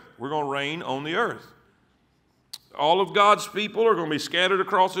the earth. We're going to reign on the earth. All of God's people are going to be scattered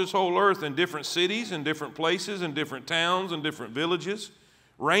across this whole earth in different cities and different places and different towns and different villages,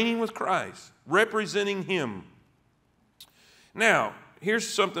 reigning with Christ, representing him. Now, here's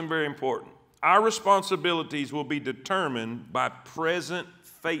something very important. Our responsibilities will be determined by present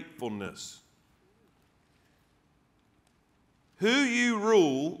faithfulness. Who you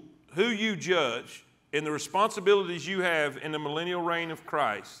rule, who you judge, and the responsibilities you have in the millennial reign of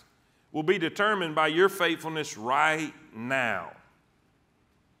Christ will be determined by your faithfulness right now.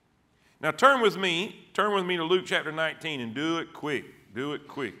 Now turn with me to Luke chapter 19 and do it quick. Do it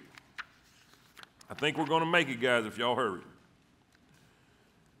quick. I think we're going to make it, guys, if y'all hurry.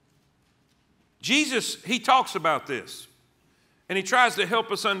 Jesus, he talks about this, and he tries to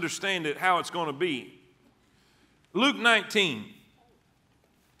help us understand it, how it's going to be. Luke 19.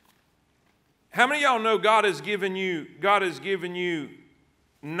 How many of y'all know God has given you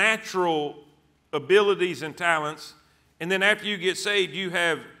natural abilities and talents, and then after you get saved, you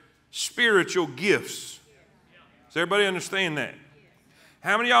have spiritual gifts? Does everybody understand that?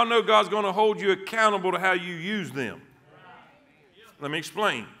 How many of y'all know God's going to hold you accountable to how you use them? Let me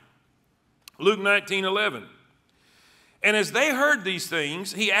explain. Luke 19:11. And as they heard these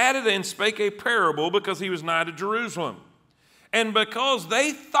things, he added and spake a parable because he was nigh to Jerusalem. And because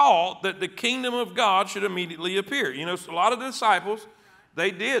they thought that the kingdom of God should immediately appear. You know, a lot of the disciples,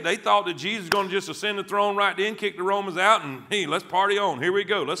 they did. They thought that Jesus was going to just ascend the throne right then, kick the Romans out, and hey, let's party on. Here we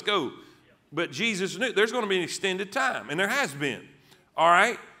go. Let's go. But Jesus knew there's going to be an extended time, and there has been. All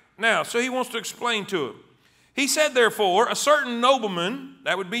right? Now, so he wants to explain to him. He said, therefore, a certain nobleman,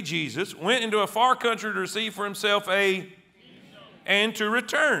 that would be Jesus, went into a far country to receive for himself and to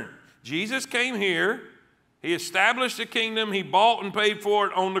return. Jesus came here. He established a kingdom. He bought and paid for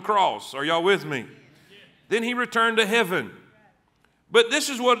it on the cross. Are y'all with me? Then he returned to heaven. But this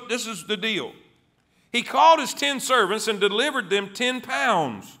is the deal. He called his 10 servants and delivered them 10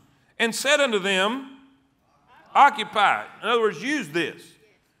 pounds and said unto them, occupy. In other words, use this.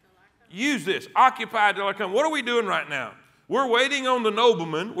 Use this. Occupy till I come. What are we doing right now? We're waiting on the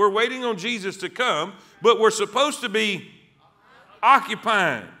nobleman. We're waiting on Jesus to come, but we're supposed to be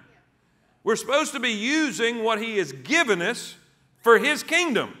occupying. We're supposed to be using what he has given us for his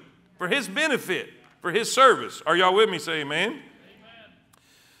kingdom, for his benefit, for his service. Are y'all with me? Say amen.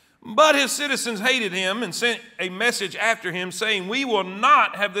 But his citizens hated him and sent a message after him saying, we will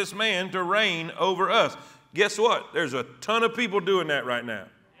not have this man to reign over us. Guess what? There's a ton of people doing that right now.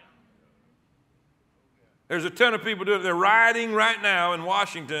 There's a ton of people doing it. They're rioting right now in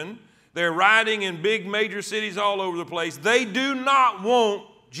Washington. They're rioting in big major cities all over the place. They do not want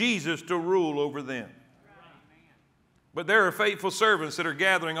Jesus to rule over them. But there are faithful servants that are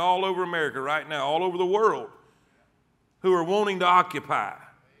gathering all over America right now, all over the world, who are wanting to occupy.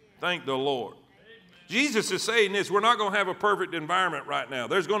 Thank the Lord. Jesus is saying this, we're not going to have a perfect environment right now.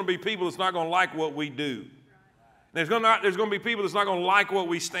 There's going to be people that's not going to like what we do. There's going to be people that's not going to like what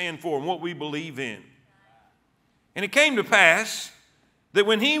we stand for and what we believe in. And it came to pass that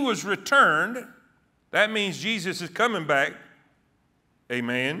when he was returned, that means Jesus is coming back,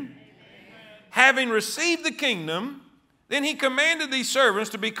 amen, having received the kingdom, then he commanded these servants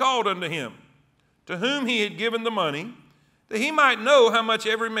to be called unto him, to whom he had given the money, that he might know how much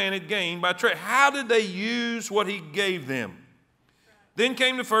every man had gained by trade. How did they use what he gave them? Then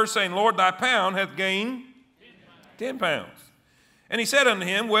came the first, saying, Lord, thy pound hath gained 10 pounds. And he said unto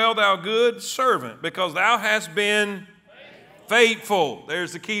him, well, thou good servant, because thou hast been faithful.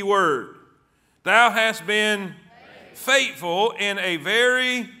 There's the key word. Thou hast been faithful in a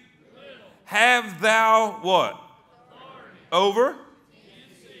very, have thou what? Over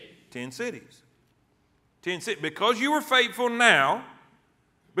 10 cities. 10 cities. Because you were faithful now,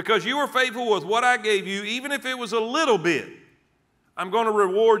 because you were faithful with what I gave you, even if it was a little bit, I'm going to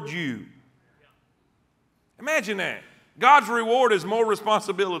reward you. Imagine that. God's reward is more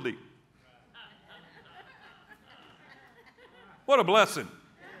responsibility. What a blessing.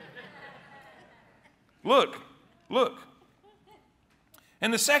 Look.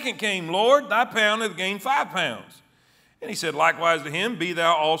 And the second came, Lord, thy pound hath gained 5 pounds. And he said likewise to him, be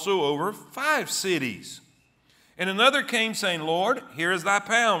thou also over 5 cities. And another came, saying, Lord, here is thy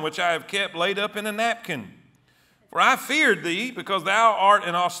pound, which I have kept laid up in a napkin. For I feared thee, because thou art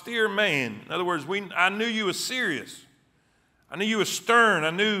an austere man. In other words, I knew you was serious. I knew you were stern. I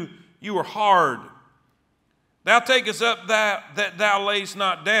knew you were hard. Thou takest up that thou layest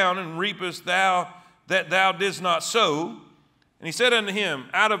not down, and reapest thou that thou didst not sow. And he said unto him,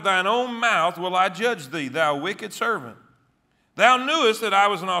 out of thine own mouth will I judge thee, thou wicked servant. Thou knewest that I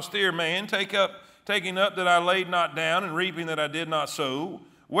was an austere man, taking up that I laid not down, and reaping that I did not sow.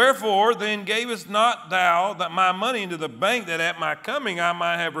 Wherefore then gavest not thou my money into the bank, that at my coming I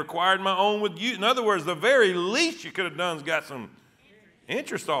might have required my own with you? In other words, the very least you could have done is got some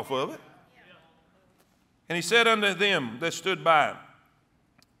interest off of it. And he said unto them that stood by,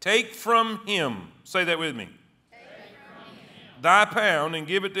 take from him, say that with me, thy pound, and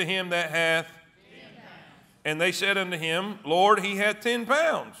give it to him that hath 10 pounds. And they said unto him, Lord, he hath 10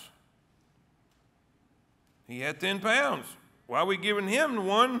 pounds. He had 10 pounds. Why are we giving him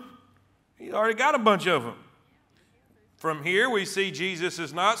one? He's already got a bunch of them. From here we see Jesus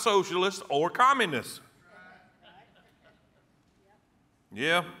is not socialist or communist.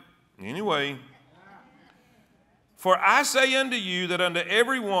 Yeah, anyway. For I say unto you that unto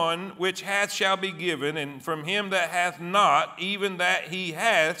every one which hath shall be given, and from him that hath not, even that he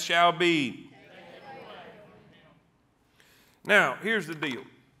hath shall be. Now, here's the deal.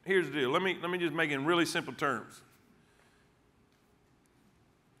 Let me just make it in really simple terms.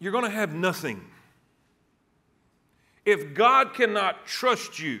 You're going to have nothing. If God cannot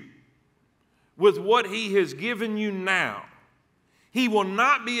trust you with what he has given you now, he will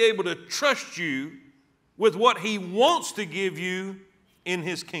not be able to trust you with what he wants to give you in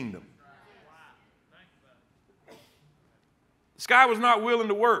his kingdom. This guy was not willing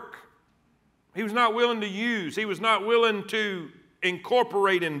to work. He was not willing to use. He was not willing to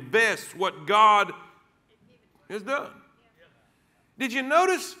incorporate, invest what God has done. Did you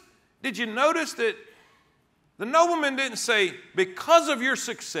notice that the nobleman didn't say, because of your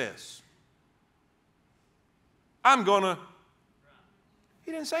success, I'm going to.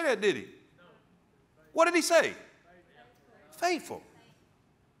 He didn't say that, did he? What did he say? Faithful.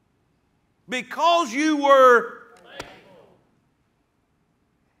 Because you were.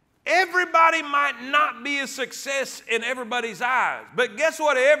 Everybody might not be a success in everybody's eyes, but guess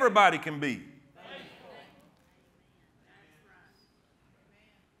what everybody can be?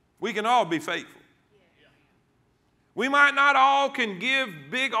 We can all be faithful. We might not all can give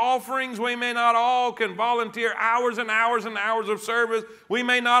big offerings. We may not all can volunteer hours and hours and hours of service. We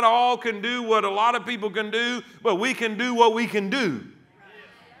may not all can do what a lot of people can do, but we can do what we can do.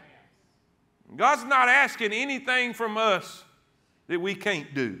 God's not asking anything from us that we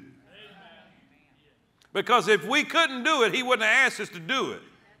can't do. Because if we couldn't do it, He wouldn't have asked us to do it.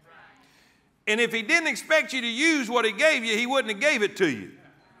 And if He didn't expect you to use what He gave you, He wouldn't have gave it to you.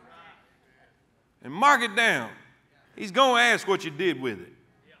 And mark it down. He's going to ask what you did with it.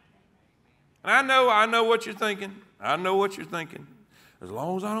 And I know what you're thinking. I know what you're thinking. As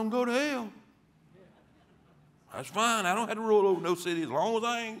long as I don't go to hell, that's fine. I don't have to rule over no city as long as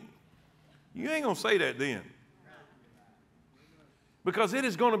I ain't. You ain't going to say that then. Because it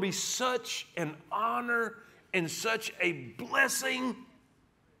is going to be such an honor and such a blessing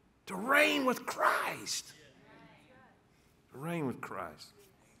to reign with Christ. To reign with Christ.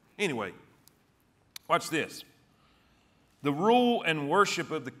 Anyway, watch this. The rule and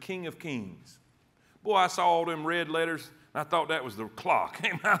worship of the King of Kings. Boy, I saw all them red letters, and I thought that was the clock.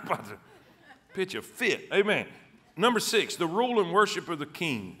 I'm about to pitch a fit. Amen. Number 6, the rule and worship of the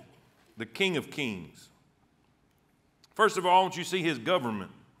King of Kings. First of all, I want you to see His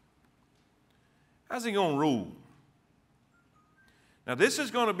government. How's He going to rule? Now, this is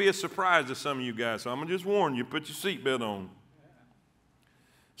going to be a surprise to some of you guys, so I'm going to just warn you, put your seatbelt on.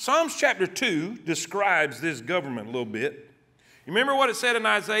 Psalms chapter 2 describes this government a little bit. You remember what it said in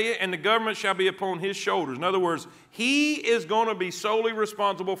Isaiah? And the government shall be upon His shoulders. In other words, He is going to be solely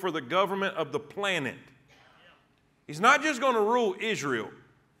responsible for the government of the planet. He's not just going to rule Israel.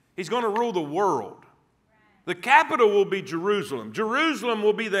 He's going to rule the world. The capital will be Jerusalem. Jerusalem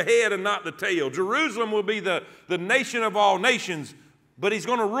will be the head and not the tail. Jerusalem will be the nation of all nations, but He's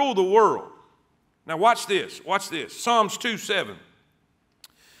going to rule the world. Now watch this. Watch this. Psalms 2:7.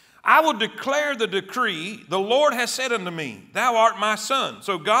 I will declare the decree, the Lord has said unto me, thou art my son.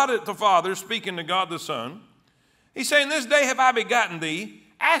 So God the Father speaking to God the Son. He's saying, this day have I begotten thee.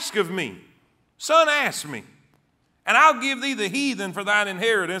 Ask of me. Son, ask me. And I'll give thee the heathen for thine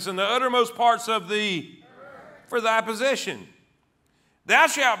inheritance and the uttermost parts of the for thy possession. Thou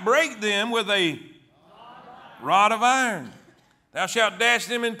shalt break them with a rod of iron. Thou shalt dash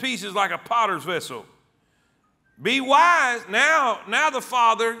them in pieces like a potter's vessel. Be wise. Now the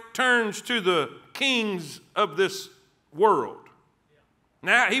Father turns to the kings of this world.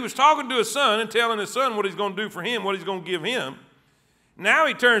 Now, He was talking to His Son and telling His Son what He's going to do for him, what He's going to give him. Now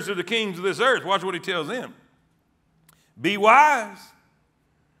He turns to the kings of this earth. Watch what He tells them. Be wise.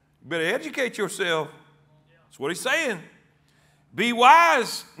 You better educate yourself. That's what He's saying. Be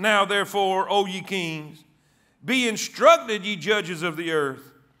wise now, therefore, O ye kings. Be instructed, ye judges of the earth.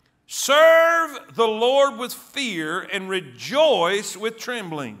 Serve the Lord with fear and rejoice with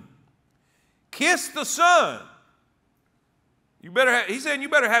trembling. Kiss the Son. He's saying you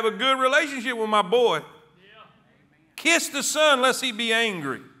better have a good relationship with my boy. Yeah. Kiss the Son lest He be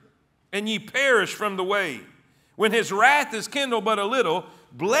angry and ye perish from the way. When His wrath is kindled but a little,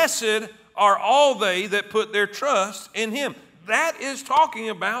 blessed are all they that put their trust in Him. That is talking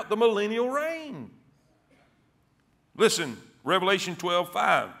about the millennial reign. Listen, Revelation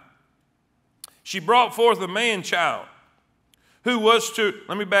 12:5. She brought forth a man-child who was to,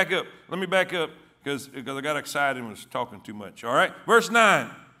 let me back up because I got excited and was talking too much, all right? Verse 9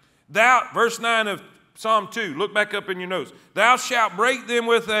 of Psalm 2, look back up in your notes. Thou shalt break them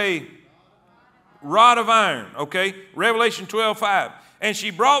with a rod of iron, okay? Revelation 12:5. And she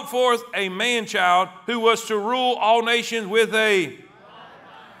brought forth a man-child who was to rule all nations with a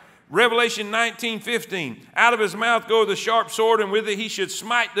Revelation 19:15. Out of his mouth goeth a sharp sword, and with it he should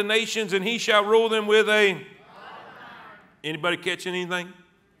smite the nations, and he shall rule them with a. Anybody catch anything?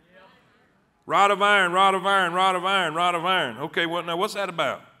 Rod of iron, rod of iron, rod of iron, rod of iron. Okay, well, now what's that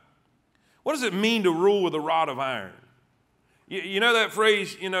about? What does it mean to rule with a rod of iron? You know that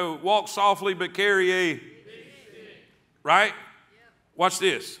phrase, walk softly but carry a. Right? Watch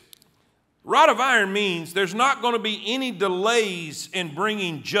this. Rod of iron means there's not going to be any delays in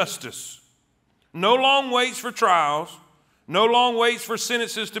bringing justice. No long waits for trials. No long waits for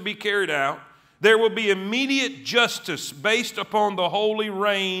sentences to be carried out. There will be immediate justice based upon the holy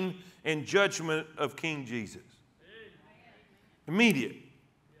reign and judgment of King Jesus. Immediate.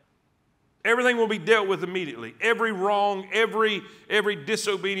 Everything will be dealt with immediately. Every wrong, every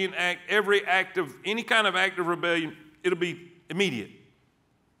disobedient act, every act of any kind of act of rebellion, it'll be immediate.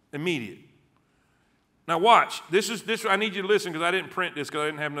 Immediate. Now watch. This I need you to listen because I didn't print this because I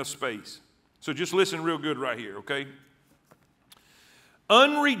didn't have enough space. So just listen real good right here, okay?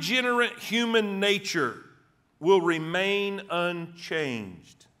 Unregenerate human nature will remain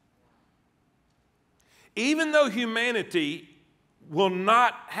unchanged. Even though humanity will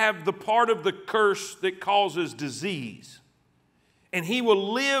not have the part of the curse that causes disease, and he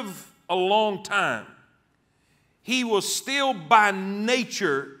will live a long time, he will still by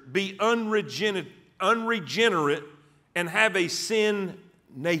nature be unregenerate and have a sin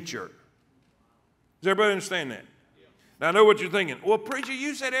nature. Does everybody understand that? Now, I know what you're thinking. Well, preacher,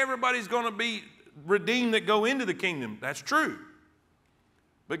 you said everybody's going to be redeemed that go into the kingdom. That's true.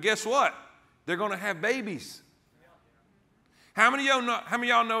 But guess what? They're going to have babies. How many of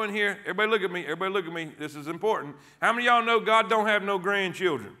y'all know in here? Everybody look at me. Everybody look at me. This is important. How many of y'all know God don't have no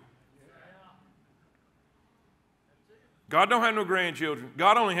grandchildren? God don't have no grandchildren.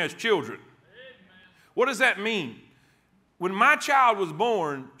 God only has children. What does that mean? When my child was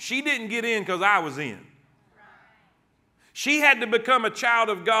born, she didn't get in because I was in. She had to become a child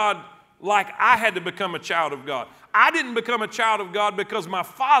of God like I had to become a child of God. I didn't become a child of God because my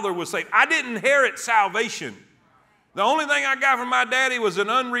father was saved. I didn't inherit salvation. The only thing I got from my daddy was an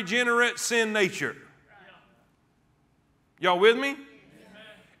unregenerate sin nature. Y'all with me?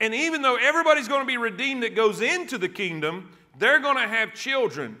 And even though everybody's going to be redeemed that goes into the kingdom, they're going to have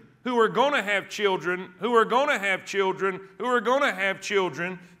children who are going to have children, who are going to have children, who are going to have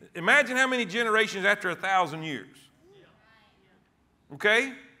children. Imagine how many generations after 1,000 years.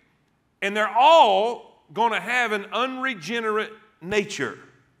 Okay? And they're all going to have an unregenerate nature.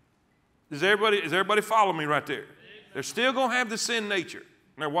 Is everybody follow me right there? They're still going to have the sin nature.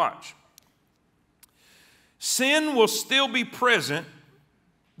 Now watch. Sin will still be present,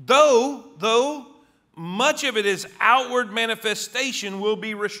 though much of it is outward manifestation will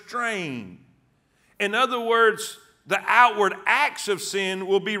be restrained. In other words, the outward acts of sin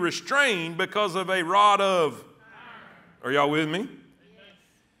will be restrained because of a rod of. Are y'all with me?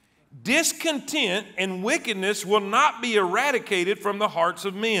 Discontent and wickedness will not be eradicated from the hearts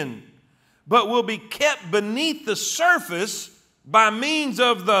of men, but will be kept beneath the surface by means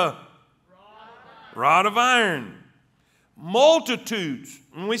of the rod of iron. Multitudes.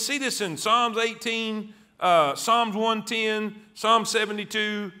 And we see this in Psalms 18, Psalms 110, Psalm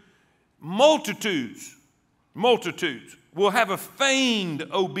 72. Multitudes will have a feigned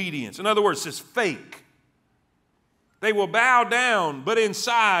obedience. In other words, it's fake. They will bow down, but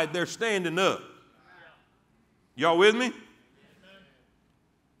inside they're standing up. Y'all with me?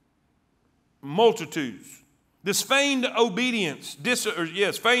 Multitudes. This feigned obedience,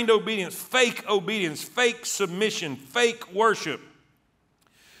 feigned obedience, fake submission, fake worship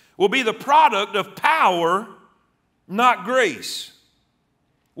will be the product of power, not grace.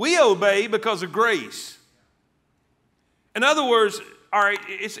 We obey because of grace. In other words, all right,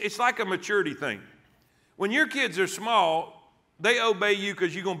 it's like a maturity thing. When your kids are small, they obey you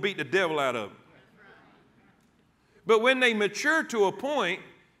because you're going to beat the devil out of them. But when they mature to a point,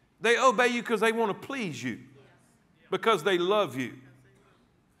 they obey you because they want to please you, because they love you.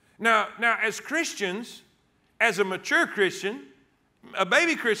 Now, as Christians, as a mature Christian, a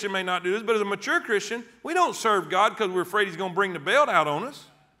baby Christian may not do this, but as a mature Christian, we don't serve God because we're afraid he's going to bring the belt out on us.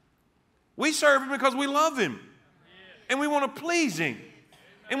 We serve him because we love him, and we want to please him.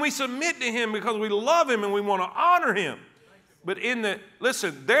 And we submit to him because we love him and we want to honor him. But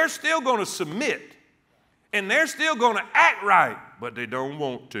listen, they're still going to submit. And they're still going to act right, but they don't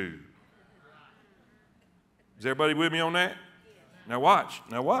want to. Is everybody with me on that? Now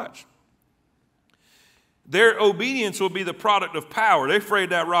watch. Their obedience will be the product of power. They're afraid of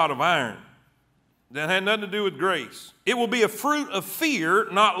that rod of iron. That had nothing to do with grace. It will be a fruit of fear,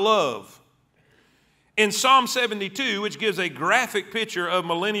 not love. In Psalm 72, which gives a graphic picture of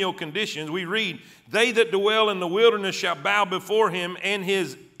millennial conditions, we read, "They that dwell in the wilderness shall bow before him, and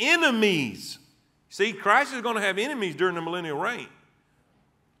his enemies." See, Christ is going to have enemies during the millennial reign.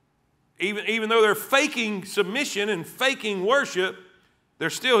 Even though they're faking submission and faking worship, they're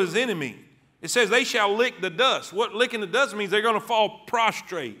still his enemy. It says they shall lick the dust. What licking the dust means, they're going to fall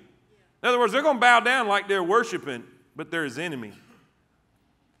prostrate. In other words, they're going to bow down like they're worshiping, but they're his enemy.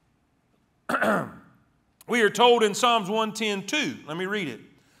 We are told in Psalms 110:2. Let me read it.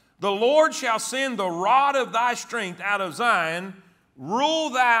 The Lord shall send the rod of thy strength out of Zion. Rule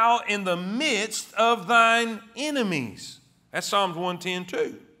thou in the midst of thine enemies. That's Psalms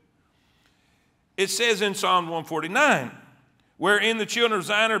 110:2. It says in Psalm 149, wherein the children of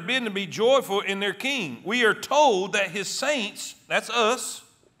Zion are bidden to be joyful in their king. We are told that his saints, that's us,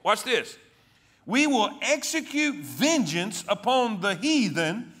 watch this, we will execute vengeance upon the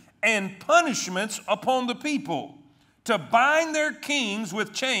heathen and punishments upon the people, to bind their kings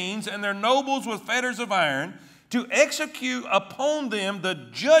with chains and their nobles with fetters of iron, to execute upon them the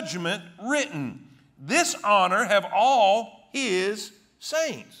judgment written. This honor have all his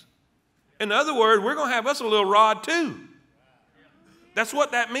saints. In other words, we're going to have us a little rod too. That's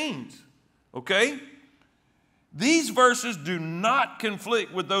what that means, okay? These verses do not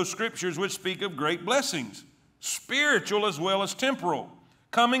conflict with those scriptures which speak of great blessings, spiritual as well as temporal,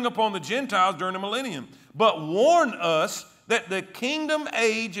 coming upon the Gentiles during the millennium, but warn us that the kingdom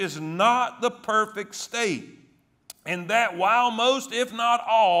age is not the perfect state, and that while most, if not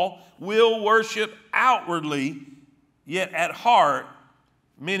all, will worship outwardly, yet at heart,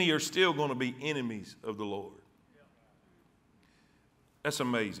 many are still going to be enemies of the Lord. That's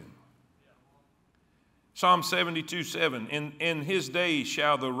amazing. Psalm 72:7, in his days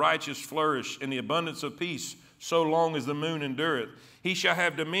shall the righteous flourish in the abundance of peace, so long as the moon endureth. He shall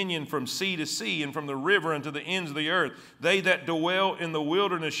have dominion from sea to sea, and from the river unto the ends of the earth. They that dwell in the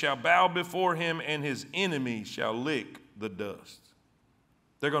wilderness shall bow before him, and his enemies shall lick the dust.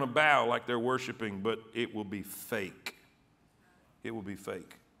 They're going to bow like they're worshiping, but it will be fake. It will be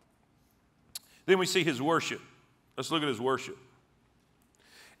fake. Then we see his worship. Let's look at his worship.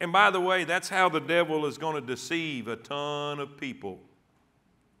 And by the way, that's how the devil is going to deceive a ton of people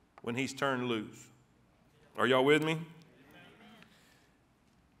when he's turned loose. Are y'all with me?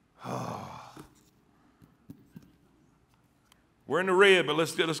 We're in the red, but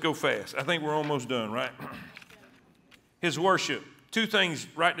let's go fast. I think we're almost done, right? His worship. Two things,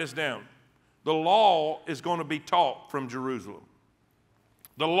 write this down. The law is going to be taught from Jerusalem.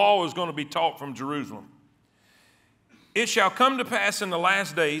 The law is going to be taught from Jerusalem. It shall come to pass in the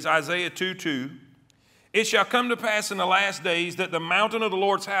last days, Isaiah 2:2, it shall come to pass in the last days that the mountain of the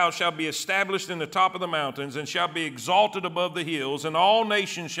Lord's house shall be established in the top of the mountains and shall be exalted above the hills, and all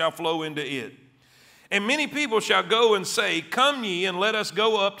nations shall flow into it. And many people shall go and say, come ye and let us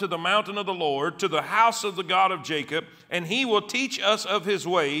go up to the mountain of the Lord, to the house of the God of Jacob, and he will teach us of his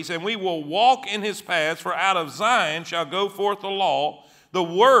ways, and we will walk in his paths, for out of Zion shall go forth the law, the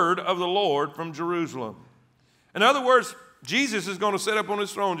word of the Lord from Jerusalem. In other words, Jesus is going to sit up on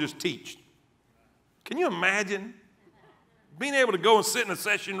his throne and just teach. Can you imagine being able to go and sit in a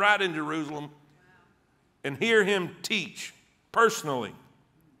session right in Jerusalem and hear him teach personally?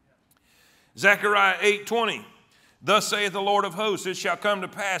 Zechariah 8:20, thus saith the Lord of hosts, it shall come to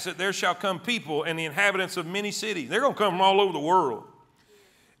pass that there shall come people and the inhabitants of many cities. They're going to come from all over the world.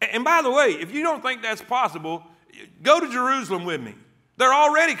 And by the way, if you don't think that's possible, go to Jerusalem with me. They're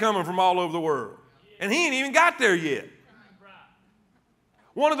already coming from all over the world. And he ain't even got there yet.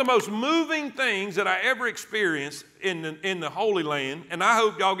 One of the most moving things that I ever experienced in the Holy Land, and I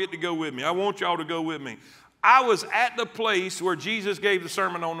hope y'all get to go with me. I want y'all to go with me. I was at the place where Jesus gave the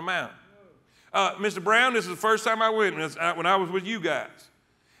Sermon on the Mount. Mr. Brown, this is the first time I went when I was with you guys.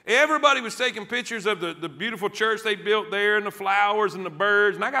 Everybody was taking pictures of the beautiful church they built there and the flowers and the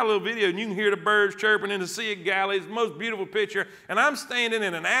birds. And I got a little video, and you can hear the birds chirping in the Sea of Galilee. It's the most beautiful picture. And I'm standing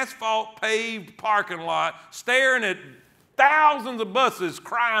in an asphalt-paved parking lot staring at thousands of buses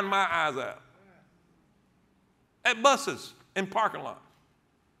crying my eyes out. At buses in parking lots.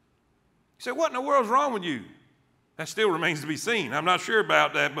 You say, what in the world's wrong with you? That still remains to be seen. I'm not sure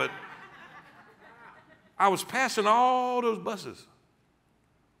about that, but I was passing all those buses.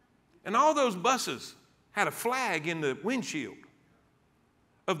 And all those buses had a flag in the windshield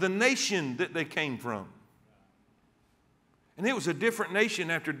of the nation that they came from. And it was a different nation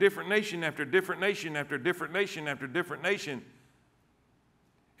after different nation after different nation after different nation after different nation.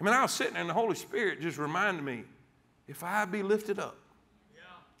 I mean, I was sitting there and the Holy Spirit just reminded me, if I be lifted up,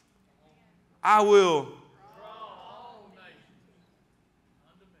 I will draw all nations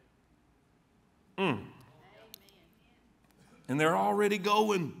unto me. And they're already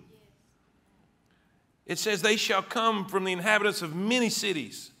going. It says, they shall come from the inhabitants of many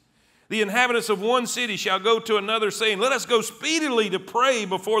cities. The inhabitants of one city shall go to another, saying, let us go speedily to pray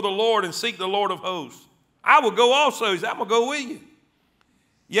before the Lord and seek the Lord of hosts. I will go also. He said, I'm going to go with you.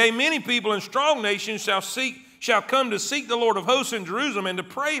 Yea, many people and strong nations shall come to seek the Lord of hosts in Jerusalem and to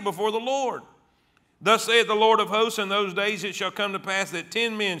pray before the Lord. Thus saith the Lord of hosts, in those days it shall come to pass that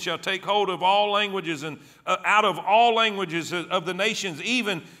 10 men shall take hold of all languages, and out of all languages of the nations,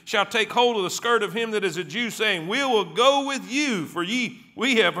 even shall take hold of the skirt of him that is a Jew, saying, we will go with you, for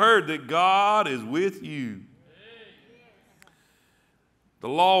we have heard that God is with you. The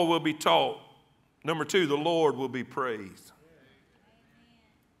law will be taught. Number 2, the Lord will be praised.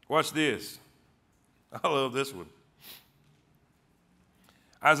 Watch this. I love this one.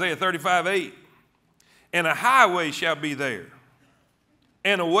 Isaiah 35:8. And a highway shall be there,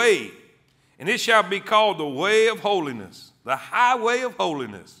 and a way, and it shall be called the way of holiness, the highway of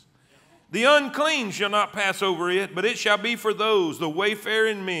holiness. The unclean shall not pass over it, but it shall be for those, the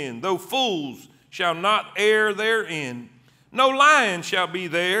wayfaring men, though fools shall not err therein. No lion shall be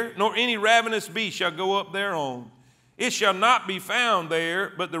there, nor any ravenous beast shall go up thereon. It shall not be found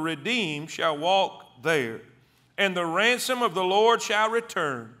there, but the redeemed shall walk there. And the ransom of the Lord shall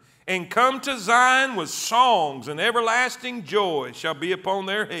return, and come to Zion with songs, and everlasting joy shall be upon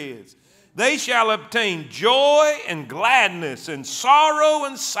their heads. They shall obtain joy and gladness, and sorrow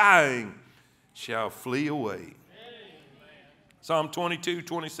and sighing shall flee away. Amen. Psalm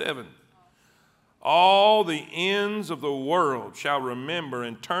 22:27. All the ends of the world shall remember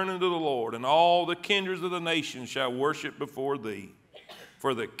and turn unto the Lord, and all the kindreds of the nations shall worship before thee.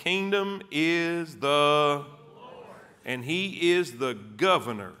 For the kingdom is the Lord, and he is the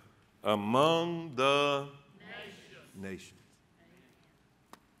governor among the nations.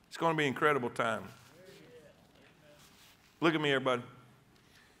 It's going to be an incredible time. Look at me, everybody.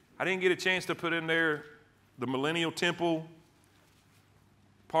 I didn't get a chance to put in there the millennial temple,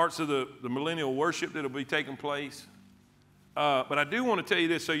 parts of the millennial worship that will be taking place. But I do want to tell you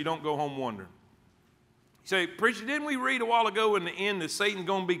this so you don't go home wondering. You say, preacher, didn't we read a while ago in the end that Satan's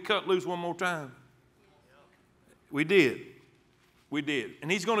going to be cut loose one more time? We did. We did. And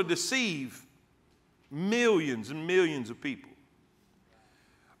he's going to deceive millions and millions of people.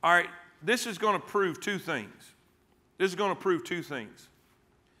 All right, this is going to prove two things. This is going to prove two things.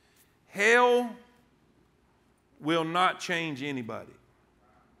 Hell will not change anybody.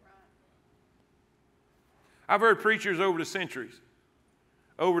 I've heard preachers over the centuries,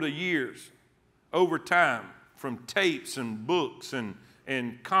 over the years, over time, from tapes and books and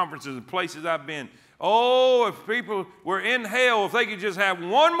conferences and places I've been. Oh, if people were in hell, if they could just have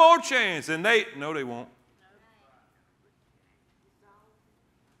one more chance, and no, they won't.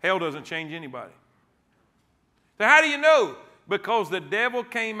 Hell doesn't change anybody. So how do you know? Because the devil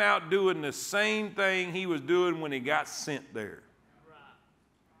came out doing the same thing he was doing when he got sent there.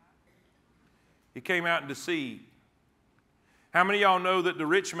 He came out and deceived. How many of y'all know that the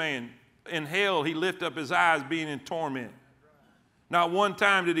rich man in hell, he lifted up his eyes being in torment? Not one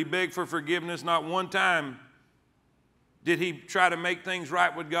time did he beg for forgiveness. Not one time did he try to make things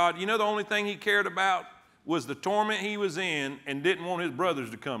right with God. You know, the only thing he cared about was the torment he was in and didn't want his brothers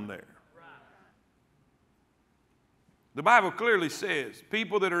to come there. The Bible clearly says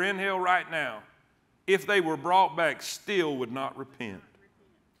people that are in hell right now, if they were brought back, still would not repent.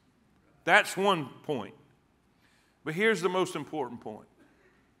 That's one point. But here's the most important point.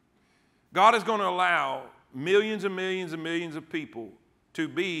 God is going to allow millions and millions and millions of people to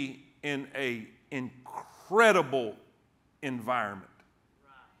be in an incredible environment.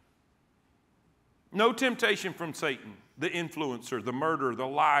 No temptation from Satan, the influencer, the murderer, the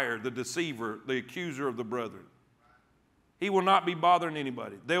liar, the deceiver, the accuser of the brethren. He will not be bothering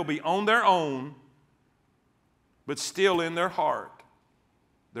anybody. They'll be on their own, but still in their heart,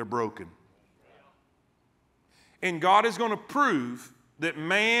 they're broken. And God is going to prove that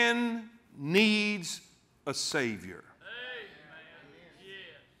man needs a Savior.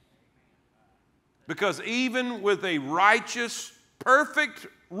 Because even with a righteous, perfect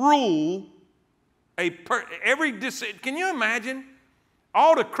rule, can you imagine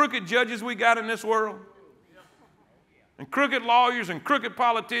all the crooked judges we got in this world? And crooked lawyers and crooked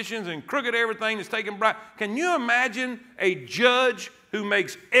politicians and crooked everything that's taken bribe. Can you imagine a judge who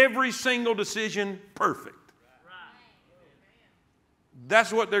makes every single decision perfect?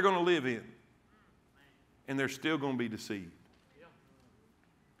 That's what they're going to live in. And they're still going to be deceived.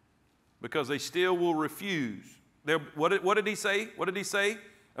 Because they still will refuse. What did he say? What did he say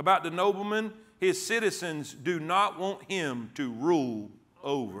about the nobleman? His citizens do not want him to rule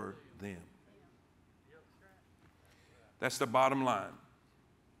over them. That's the bottom line.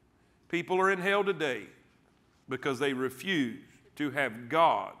 People are in hell today because they refuse to have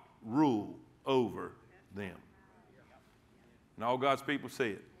God rule over them. And all God's people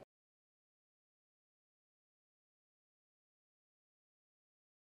say it.